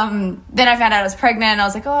then I found out I was pregnant and I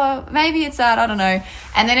was like, oh, maybe it's that, I don't know.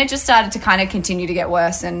 And then it just started to kind of continue to get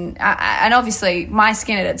worse. And obviously my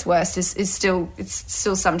skin at its worst is still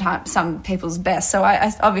sometimes some people's best. So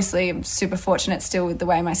I obviously am super fortunate still with the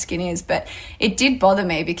way my skin is, but it did bother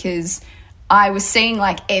me because I was seeing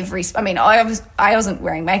like I wasn't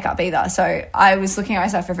wearing makeup either. So I was looking at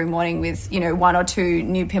myself every morning with, you know, 1 or 2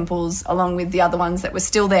 new pimples along with the other ones that were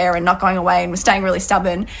still there and not going away and were staying really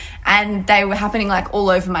stubborn. And they were happening like all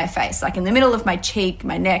over my face, like in the middle of my cheek,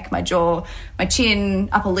 my neck, my jaw, my chin,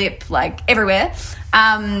 upper lip, like everywhere.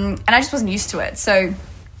 And I just wasn't used to it. So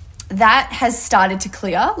that has started to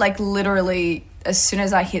clear, like literally as soon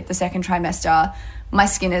as I hit the second trimester, my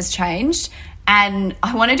skin has changed. And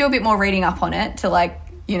I want to do a bit more reading up on it to like,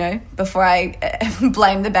 you know, before I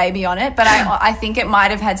blame the baby on it. But I think it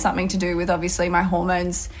might have had something to do with obviously my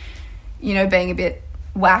hormones, you know, being a bit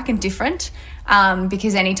whack and different,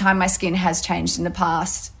 because anytime my skin has changed in the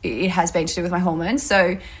past, it has been to do with my hormones.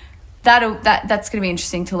 So that's going to be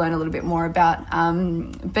interesting to learn a little bit more about.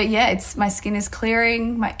 But yeah, my skin is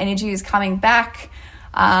clearing, my energy is coming back.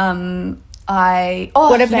 You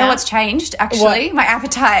know what's changed actually? What? My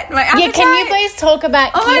appetite. Yeah, can you please talk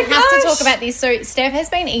about? Oh you have to talk about this. So Steph has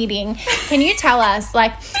been eating. Can you tell us,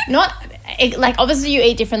 like, obviously you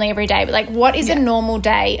eat differently every day, but like, what is a normal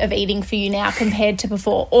day of eating for you now compared to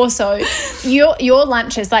before? Also, your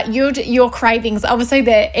lunches, like your cravings. Obviously,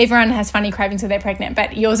 everyone has funny cravings when they're pregnant,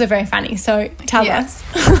 but yours are very funny. So tell us.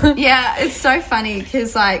 Yeah, it's so funny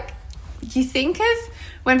because like you think of.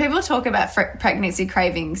 When people talk about pregnancy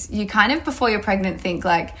cravings, you kind of, before you're pregnant, think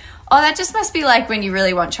like, oh, that just must be like when you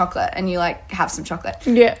really want chocolate and you like have some chocolate.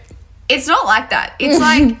 Yeah. It's not like that. It's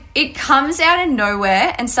like it comes out of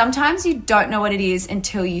nowhere, and sometimes you don't know what it is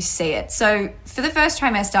until you see it. So for the first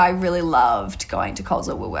trimester, I really loved going to Coles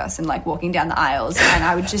or Woolworths and like walking down the aisles, and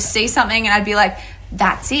I would just see something and I'd be like,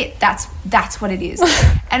 that's it. That's what it is.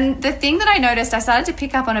 And the thing that I noticed, I started to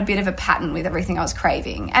pick up on a bit of a pattern with everything I was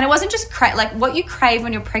craving. And it wasn't just like what you crave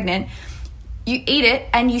when you're pregnant, you eat it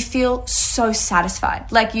and you feel so satisfied.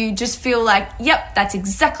 Like you just feel like, yep, that's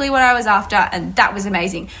exactly what I was after, and that was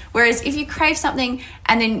amazing. Whereas if you crave something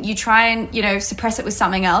and then you try and, you know, suppress it with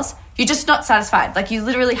something else, you're just not satisfied. Like you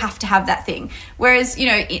literally have to have that thing. Whereas, you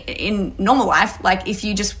know, in normal life, like if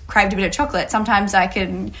you just craved a bit of chocolate, sometimes I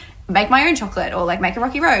can make my own chocolate or like make a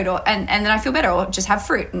Rocky Road and then I feel better, or just have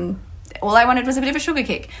fruit, and all I wanted was a bit of a sugar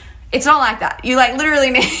kick. It's not like that. You like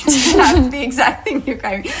literally need to have the exact thing you're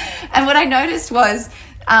craving. And what I noticed was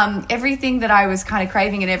everything that I was kind of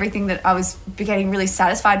craving and everything that I was getting really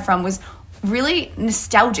satisfied from was really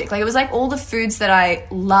nostalgic. Like it was like all the foods that I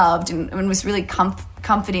loved and was really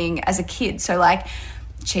comforting as a kid. So like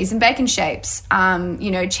cheese and bacon shapes,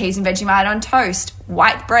 you know, cheese and Vegemite on toast,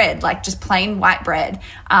 white bread, like just plain white bread,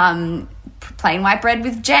 plain white bread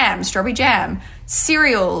with jam, strawberry jam,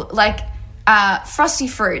 cereal, like frosty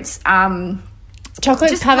fruits,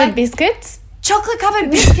 chocolate-covered biscuits.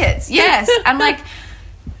 Chocolate-covered biscuits, yes. And like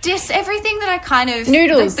just everything that I kind of...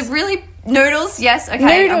 Noodles. The really... Noodles, yes,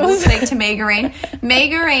 okay. Noodles. I will speak to Megarine.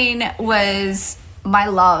 Megarine was my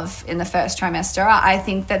love in the first trimester. I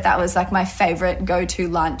think that was like my favorite go-to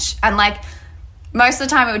lunch. And like most of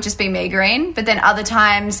the time it would just be Megarine, but then other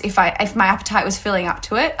times if my appetite was filling up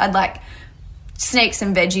to it, I'd like sneak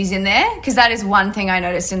some veggies in there, because that is one thing I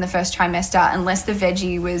noticed in the first trimester. Unless the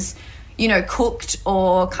veggie was, you know, cooked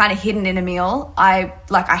or kind of hidden in a meal, I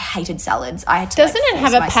hated salads. I had to Doesn't it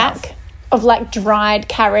have a pack of like dried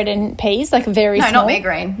carrot and peas, like very small? No, not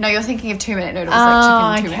Megarine. No, you're thinking of 2-minute noodles,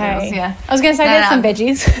 like chicken 2-minute noodles. Yeah, I was going to say there's some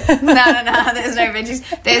veggies. No, there's no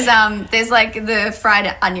veggies. There's like the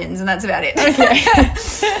fried onions, and that's about it. Okay.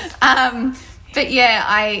 But yeah,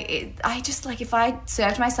 I just like, if I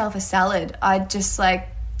served myself a salad, I'd just like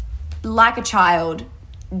a child,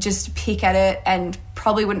 just pick at it and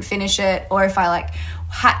probably wouldn't finish it. Or if I like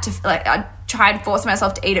had to, like, I'd try and force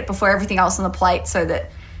myself to eat it before everything else on the plate, so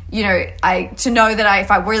that, you know,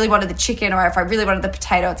 if I really wanted the chicken or if I really wanted the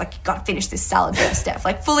potato, it's like, you got to finish this salad first, Steph.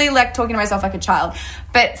 Like fully like talking to myself like a child,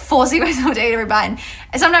 but forcing myself to eat every bite.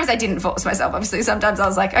 And sometimes I didn't force myself, obviously. Sometimes I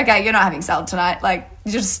was like, okay, you're not having salad tonight. Like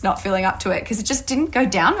you're just not feeling up to it, because it just didn't go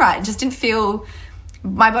down right. It just didn't feel,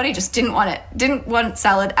 my body just didn't want it. Didn't want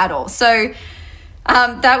salad at all. So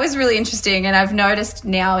that was really interesting, and I've noticed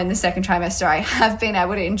now in the second trimester I have been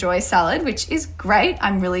able to enjoy salad, which is great.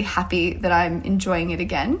 I'm really happy that I'm enjoying it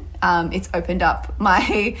again. It's opened up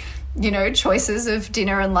my, you know, choices of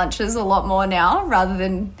dinner and lunches a lot more now, rather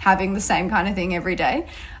than having the same kind of thing every day.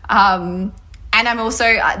 And I'm also,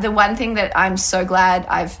 the one thing that I'm so glad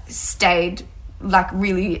I've stayed like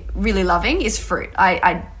really, really loving is fruit.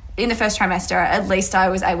 I in the first trimester, at least I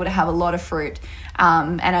was able to have a lot of fruit.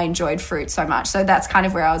 And I enjoyed fruit so much. So that's kind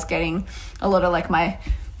of where I was getting a lot of like my,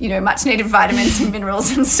 you know, much needed vitamins and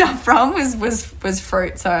minerals and stuff from was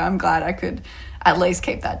fruit. So I'm glad I could at least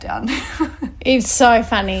keep that down. It's so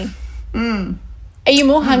funny. Are you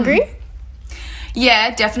more hungry?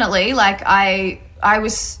 Yeah, definitely. Like I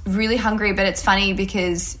was really hungry, but it's funny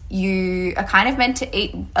because you are kind of meant to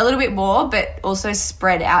eat a little bit more, but also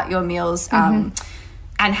spread out your meals.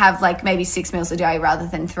 And have like maybe 6 meals a day rather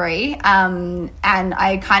than 3. And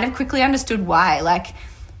I kind of quickly understood why. Like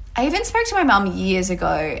I even spoke to my mum years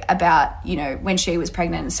ago about, you know, when she was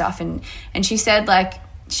pregnant and stuff. And she said like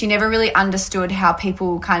she never really understood how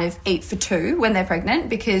people kind of eat for two when they're pregnant,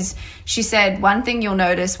 because she said one thing you'll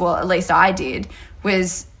notice, well, at least I did,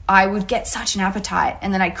 was I would get such an appetite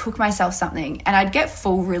and then I'd cook myself something and I'd get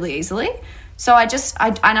full really easily. So I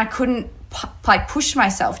couldn't push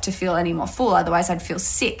myself to feel any more full. Otherwise I'd feel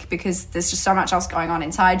sick, because there's just so much else going on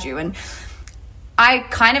inside you. And I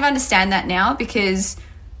kind of understand that now, because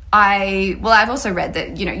I've also read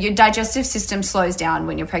that, your digestive system slows down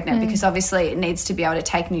when you're pregnant, because obviously it needs to be able to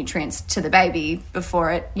take nutrients to the baby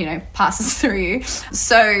before it, passes through you.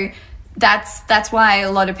 So that's why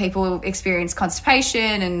a lot of people experience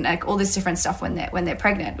constipation and like all this different stuff when they're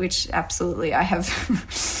pregnant, which absolutely I have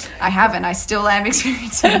and I still am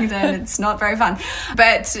experiencing it, and it's not very fun.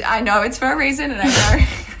 But I know it's for a reason, and I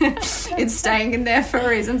know it's staying in there for a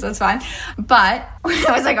reason, so it's fine. But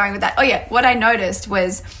where was I going with that? Oh yeah, what I noticed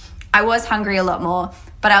was I was hungry a lot more,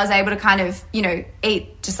 but I was able to kind of,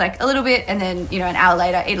 eat just like a little bit, and then, an hour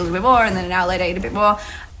later eat a little bit more, and then an hour later eat a bit more,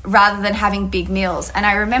 rather than having big meals. And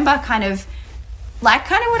I remember kind of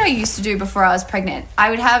what I used to do before I was pregnant.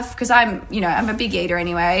 I would have, because I'm a big eater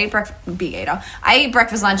anyway. I eat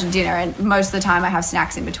breakfast, lunch, and dinner, and most of the time I have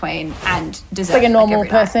snacks in between and dessert. Like a normal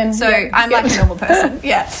person. Night. So yeah. I'm like a normal person.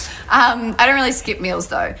 Yeah. I don't really skip meals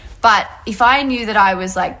though. But if I knew that I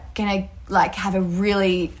was like gonna like have a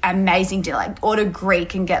really amazing dinner, like order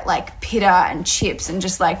Greek and get like pita and chips and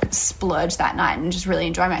just like splurge that night and just really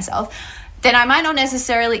enjoy myself, then I might not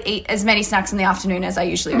necessarily eat as many snacks in the afternoon as I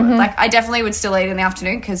usually would. Like I definitely would still eat in the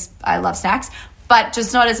afternoon because I love snacks, but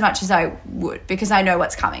just not as much as I would, because I know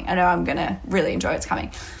what's coming. I know I'm going to really enjoy what's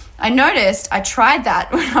coming. I noticed I tried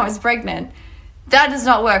that when I was pregnant. That does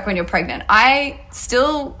not work when you're pregnant. I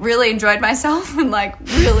still really enjoyed myself and like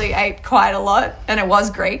really ate quite a lot, and it was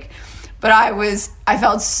Greek. But I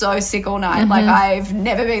felt so sick all night. Like I've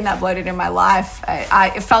never been that bloated in my life.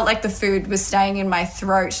 It felt like the food was staying in my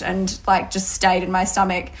throat and like just stayed in my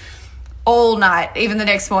stomach all night. Even the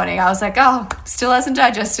next morning, I was like, oh, still hasn't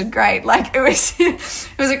digested. Great. Like it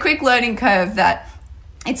was a quick learning curve that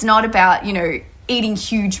it's not about, eating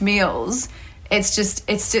huge meals. It's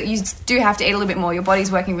still, you do have to eat a little bit more. Your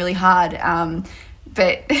body's working really hard.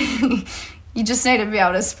 But you just need to be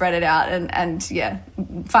able to spread it out and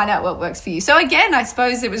find out what works for you. So again, I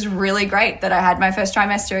suppose it was really great that I had my first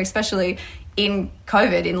trimester, especially in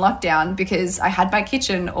COVID, in lockdown, because I had my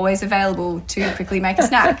kitchen always available to quickly make a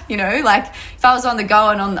snack. Like if I was on the go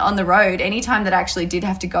and on the road, anytime that I actually did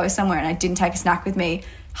have to go somewhere and I didn't take a snack with me,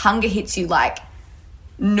 hunger hits you like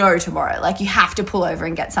no tomorrow. Like you have to pull over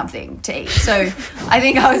and get something to eat. So I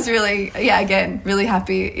think I was really, really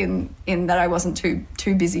happy in that I wasn't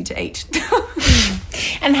too busy to eat.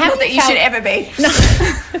 And not that you should ever be. No.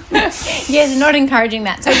 Yes, not encouraging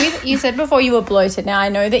that. So you said before you were bloated. Now I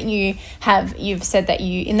know that you've said that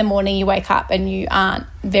you in the morning you wake up and you aren't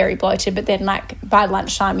very bloated, but then like by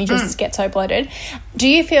lunchtime you just get so bloated. Do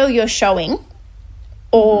you feel you're showing?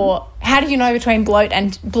 Or how do you know between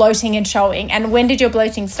bloating and showing? And when did your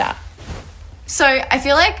bloating start? So I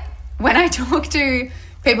feel like when I talk to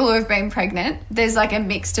people who have been pregnant, there's like a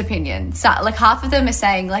mixed opinion. So like half of them are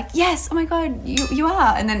saying like, yes, oh my God, you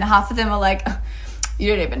are. And then half of them are like, oh, you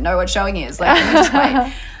don't even know what showing is. Like, let me just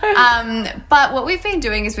wait. But what we've been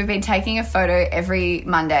doing is we've been taking a photo every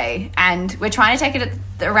Monday, and we're trying to take it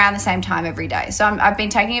at around the same time every day. So I've been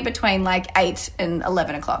taking it between like 8 and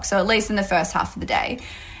 11 o'clock. So at least in the first half of the day.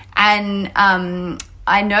 And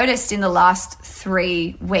I noticed in the last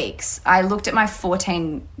 3 weeks, I looked at my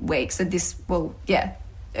 14 weeks of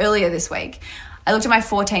earlier this week, I looked at my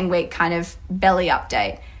 14-week kind of belly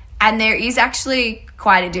update, and there is actually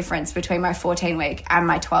quite a difference between my 14-week and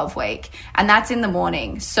my 12-week, and that's in the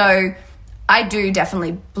morning. So I do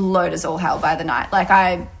definitely bloat as all hell by the night. Like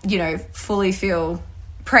I, fully feel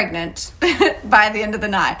pregnant by the end of the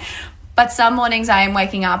night. But some mornings I am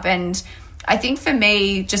waking up, and I think for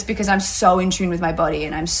me, just because I'm so in tune with my body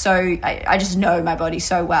and I just know my body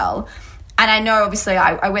so well. And I know, obviously,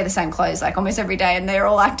 I wear the same clothes like almost every day, and they're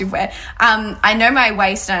all activewear. I know my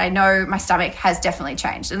waist and I know my stomach has definitely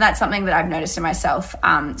changed. And that's something that I've noticed in myself.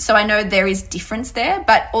 So I know there is difference there,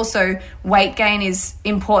 but also weight gain is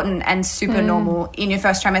important and super normal in your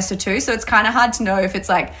first trimester too. So it's kind of hard to know if it's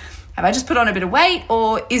like, have I just put on a bit of weight,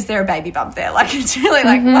 or is there a baby bump there? Like it's really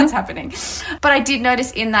like, what's happening? But I did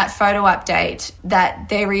notice in that photo update that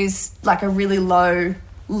there is like a really low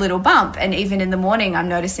little bump, and even in the morning I'm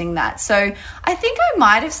noticing that. So I think I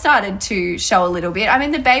might have started to show a little bit. I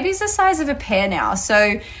mean, the baby's the size of a pear now,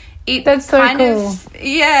 so That's so cool.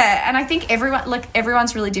 Yeah, and I think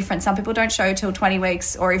everyone's really different. Some people don't show till 20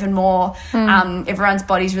 weeks or even more. Everyone's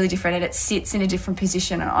body's really different, and it sits in a different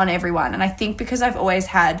position on everyone. And I think because I've always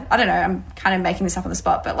had, I don't know, I'm kind of making this up on the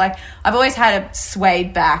spot, but like I've always had a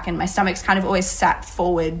swayed back, and my stomach's kind of always sat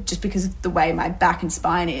forward just because of the way my back and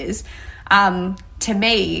spine is. To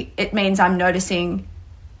me, it means I'm noticing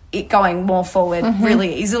it going more forward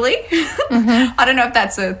really easily. I don't know if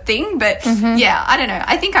that's a thing, but yeah, I don't know.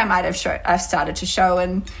 I think I might have I've started to show,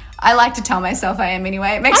 and I like to tell myself I am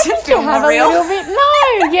anyway. It makes it feel more real.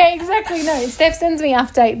 No, yeah, exactly. No, Steph sends me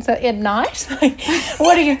updates at night. Like,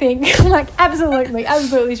 what do you think? I'm like,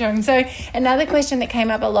 absolutely showing. So another question that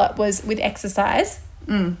came up a lot was with exercise.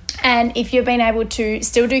 And if you've been able to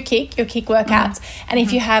still do your kick workouts, and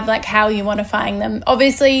if you have like how you modifying them,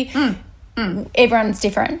 obviously everyone's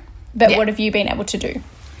different, but what have you been able to do?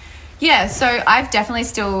 Yeah, so I've definitely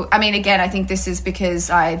still, I mean, again, I think this is because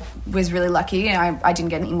I was really lucky and I didn't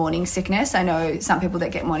get any morning sickness. I know some people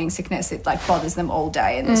that get morning sickness, it like bothers them all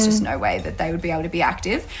day, and there's just no way that they would be able to be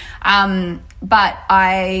active. But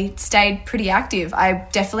I stayed pretty active.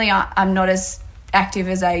 I'm not as active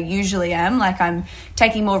as I usually am. Like I'm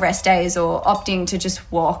taking more rest days or opting to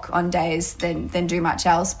just walk on days than do much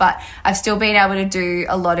else. But I've still been able to do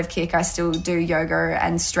a lot of kick. I still do yoga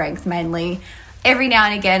and strength mainly. Every now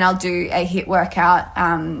and again I'll do a HIIT workout,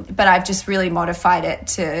 but I've just really modified it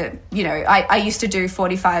to, you know, I used to do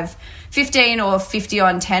 45-15 or 50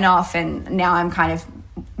 on 10 off, and now I'm kind of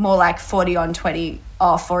more like 40 on 20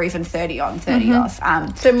 off, or even 30 on 30 off.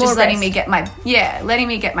 So more just letting rest. letting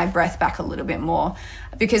me get my breath back a little bit more,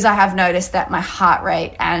 because I have noticed that my heart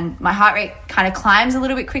rate kind of climbs a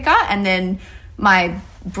little bit quicker, and then my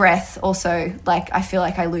breath also, like I feel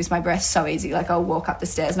like I lose my breath so easy. Like I'll walk up the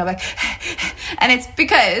stairs and I'm like and it's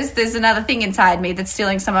because there's another thing inside me that's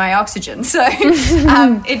stealing some of my oxygen, so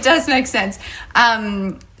it does make sense.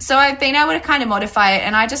 So I've been able to kind of modify it,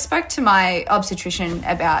 and I just spoke to my obstetrician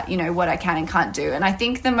about, you know, what I can and can't do. And I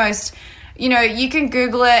think the most, you know, you can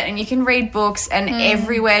Google it and you can read books, and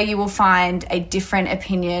everywhere you will find a different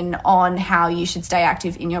opinion on how you should stay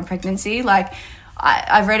active in your pregnancy. Like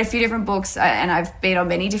I've read a few different books, and I've been on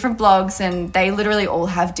many different blogs, and they literally all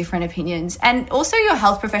have different opinions. And also your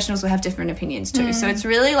health professionals will have different opinions too. So it's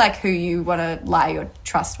really like who you want to lie your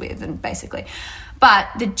trust with, and basically. But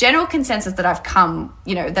the general consensus that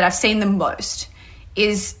I've seen the most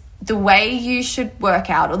is the way you should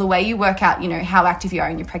work out, or the way you work out, you know, how active you are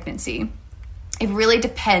in your pregnancy. It really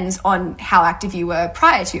depends on how active you were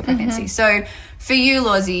prior to your pregnancy. So for you,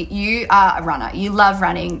 Lawsy, you are a runner. You love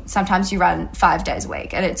running. Sometimes you run 5 days a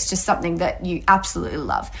week, and it's just something that you absolutely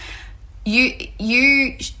love.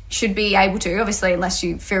 You should be able to, obviously, unless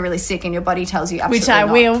you feel really sick and your body tells you absolutely which I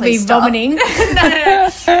not, will be stop. vomiting.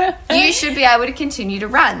 No. You should be able to continue to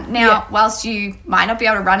run. Now, whilst you might not be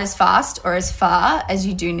able to run as fast or as far as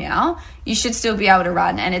you do now, you should still be able to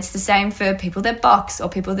run. And it's the same for people that box or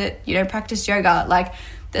people that, you know, practice yoga. Like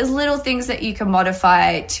there's little things that you can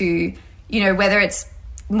modify to, you know, whether it's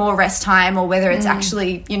more rest time or whether it's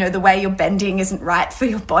actually, you know, the way you're bending isn't right for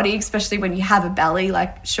your body, especially when you have a belly,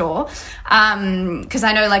 like sure. Because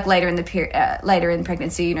I know like later in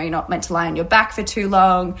pregnancy, you know, you're not meant to lie on your back for too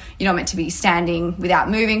long. You're not meant to be standing without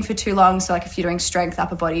moving for too long. So like if you're doing strength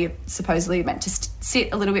upper body, you're supposedly meant to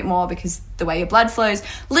sit a little bit more because the way your blood flows,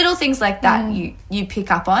 little things like that you pick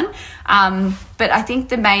up on. But I think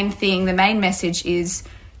the main message is,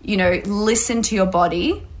 you know, listen to your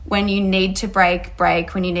body. When you need to break,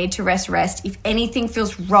 when you need to rest. If anything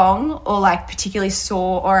feels wrong or like particularly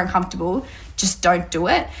sore or uncomfortable, just don't do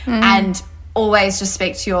it. And always just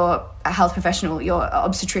speak to your health professional, your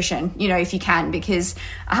obstetrician, you know, if you can, because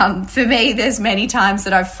for me, there's many times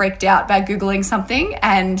that I've freaked out by Googling something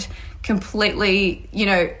and completely, you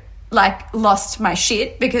know, like lost my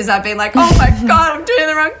shit because I've been like, oh my God, I'm doing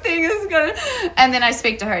the wrong thing. And then I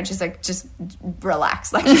speak to her and she's like, just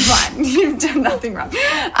relax. Like, you're fine. You've done nothing wrong.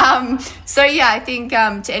 So yeah, I think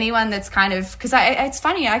to anyone that's kind of, because it's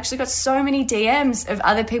funny, I actually got so many DMs of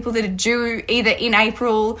other people that are due either in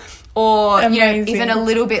April or, you know, even a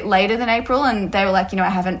little bit later than April. And they were like, you know, I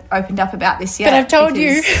haven't opened up about this yet. But I've told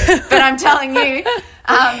you. But I'm telling you.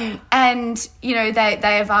 And, you know, they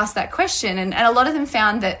have asked that question and a lot of them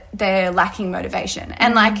found that they're lacking motivation.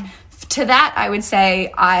 And like to that, I would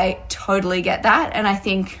say I totally get that. And I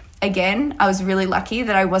think, again, I was really lucky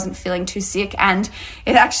that I wasn't feeling too sick. And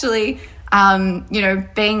it actually, you know,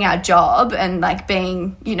 being our job and like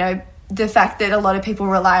being, you know, the fact that a lot of people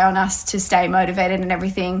rely on us to stay motivated and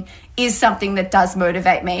everything is something that does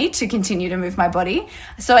motivate me to continue to move my body.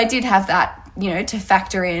 So I did have that, you know, to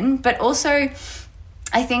factor in. But also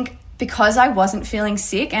I think because I wasn't feeling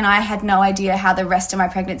sick and I had no idea how the rest of my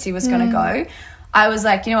pregnancy was going to go, I was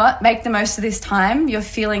like, you know what, make the most of this time. You're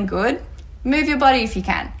feeling good. Move your body if you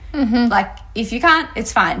can. Like, if you can't,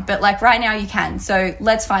 it's fine. But, like, right now you can. So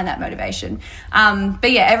let's find that motivation.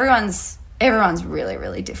 But, yeah, everyone's really,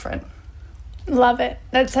 really different. Love it.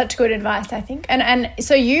 That's such good advice, I think. And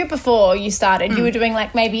so you, before you started, you were doing,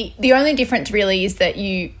 like, maybe the only difference really is that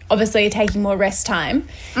you obviously are taking more rest time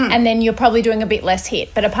and then you're probably doing a bit less HIIT.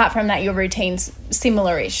 But apart from that, your routine's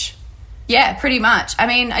similar-ish. Yeah, pretty much. I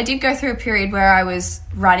mean, I did go through a period where I was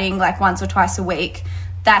running, like, once or twice a week.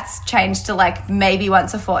 That's changed to, like, maybe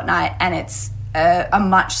once a fortnight, and it's a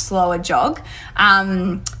much slower jog.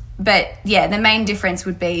 But, yeah, the main difference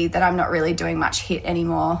would be that I'm not really doing much HIIT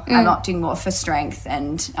anymore. I'm opting more for strength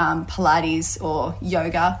and Pilates or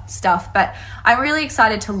yoga stuff. But I'm really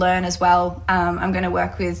excited to learn as well. I'm going to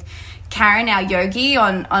work with Karen, our yogi,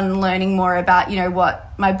 on learning more about, you know,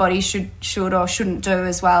 what my body should or shouldn't do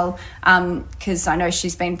as well, because I know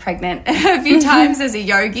she's been pregnant a few times as a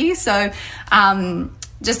yogi. So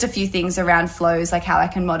just a few things around flows, like how I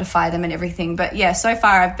can modify them and everything. But, yeah, so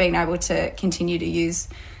far I've been able to continue to use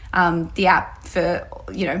the app for,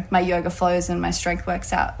 you know, my yoga flows and my strength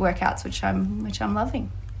workouts, which I'm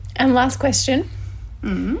loving. And last question.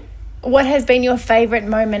 What has been your favourite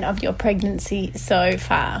moment of your pregnancy so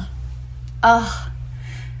far? Oh,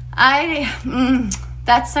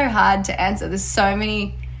 that's so hard to answer. There's so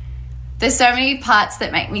many parts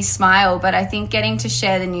that make me smile, but I think getting to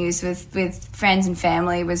share the news with friends and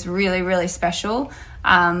family was really, really special.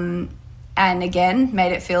 And again,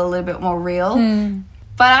 made it feel a little bit more real.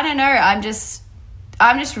 But I don't know, I'm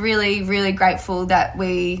just really, really grateful that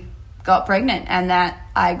we got pregnant and that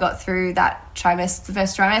I got through that the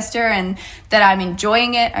first trimester, and that I'm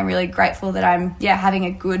enjoying it. I'm really grateful that I'm having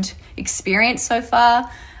a good experience so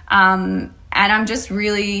far. And I'm just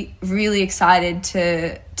really, really excited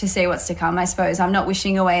to see what's to come, I suppose. I'm not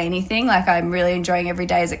wishing away anything. Like, I'm really enjoying every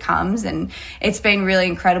day as it comes, and it's been really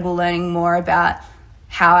incredible learning more about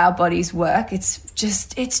how our bodies work. It's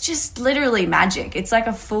just literally magic. It's like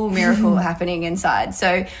a full miracle happening inside.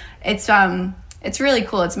 So it's really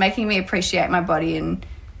cool. It's making me appreciate my body in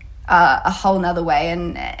a whole nother way.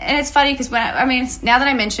 And it's funny because now that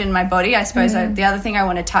I mentioned my body, I suppose the other thing I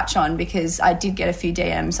want to touch on, because I did get a few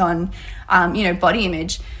DMs on, body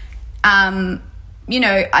image. You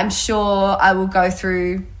know, I'm sure I will go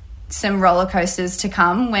through some roller coasters to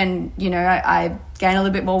come when, you know, I gain a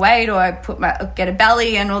little bit more weight, or I get a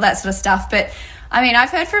belly and all that sort of stuff. But I mean, I've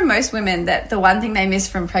heard from most women that the one thing they miss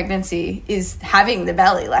from pregnancy is having the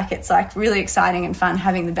belly. Like, it's like really exciting and fun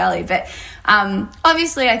having the belly. But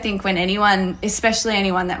obviously, I think when anyone, especially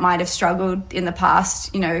anyone that might have struggled in the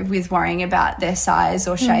past, you know, with worrying about their size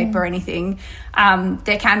or shape or anything,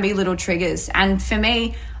 there can be little triggers. And for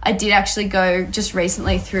me, I did actually go just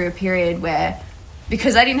recently through a period where,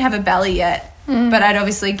 because I didn't have a belly yet, but I'd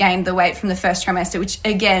obviously gained the weight from the first trimester, which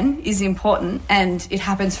again is important, and it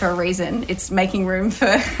happens for a reason. It's making room for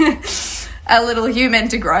a little human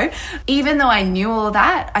to grow. Even though I knew all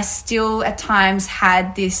that, I still at times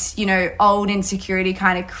had this, you know, old insecurity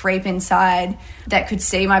kind of creep inside that could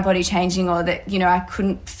see my body changing, or that, you know, I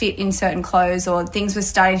couldn't fit in certain clothes, or things were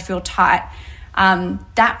starting to feel tight.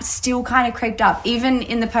 That still kind of creeped up, even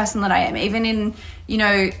in the person that I am, even in, you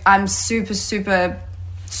know, I'm super, super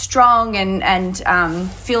strong and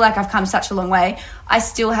feel like I've come such a long way. I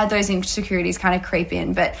still had those insecurities kind of creep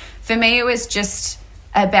in. But for me, it was just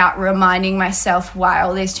about reminding myself why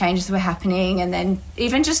all these changes were happening, and then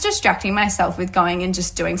even just distracting myself with going and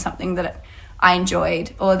just doing something that I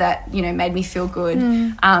enjoyed, or that, you know, made me feel good,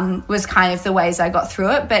 was kind of the ways I got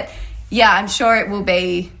through it. But yeah, I'm sure it will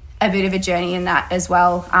be a bit of a journey in that as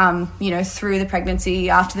well. You know, through the pregnancy,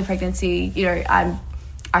 after the pregnancy, you know,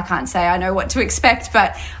 I can't say I know what to expect,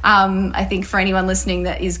 but I think for anyone listening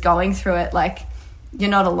that is going through it, like, you're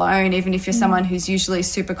not alone. Even if you're someone who's usually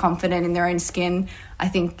super confident in their own skin, I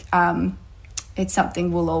think it's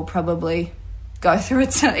something we'll all probably go through.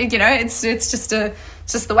 It's, you know, it's just the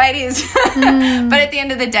way it is. But at the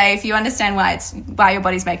end of the day, if you understand why your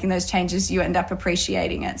body's making those changes, you end up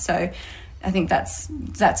appreciating it. So I think that's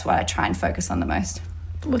what I try and focus on the most.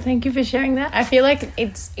 Well, thank you for sharing that. I feel like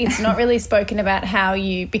it's not really spoken about how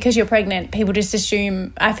because you're pregnant, people just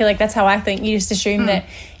assume, I feel like that's how I think, you just assume that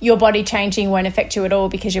your body changing won't affect you at all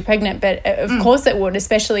because you're pregnant. But of course it would,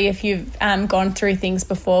 especially if you've gone through things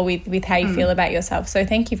before with how you feel about yourself. So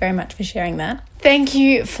thank you very much for sharing that. Thank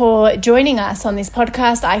you for joining us on this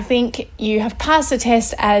podcast. I think you have passed the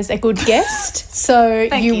test as a good guest, so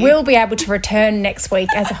you will be able to return next week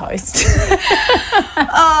as a host.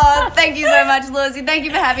 Oh, thank you so much, Lawsy. Thank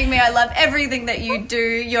you for having me. I love everything that you do.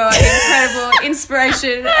 You're an incredible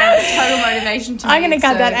inspiration and total motivation to me. I'm going to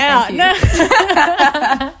cut that out.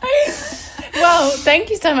 Well, thank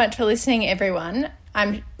you so much for listening, everyone.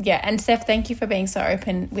 And Steph, thank you for being so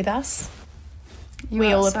open with us.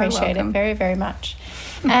 We all appreciate it very, very much.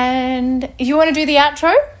 And you want to do the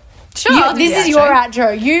outro? Sure. This is your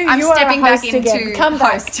outro. I'm stepping back into again. Come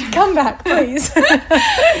back, please.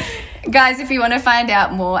 Guys, if you want to find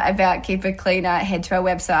out more about Keep It Cleaner, head to our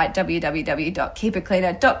website,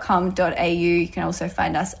 www.keepitcleaner.com.au. You can also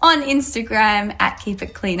find us on Instagram at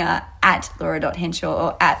keepitcleaner, at Laura.Henshaw,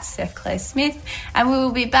 or at Steph Claire Smith. And we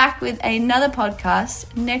will be back with another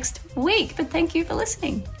podcast next week. But thank you for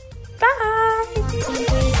listening.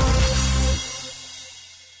 Bye.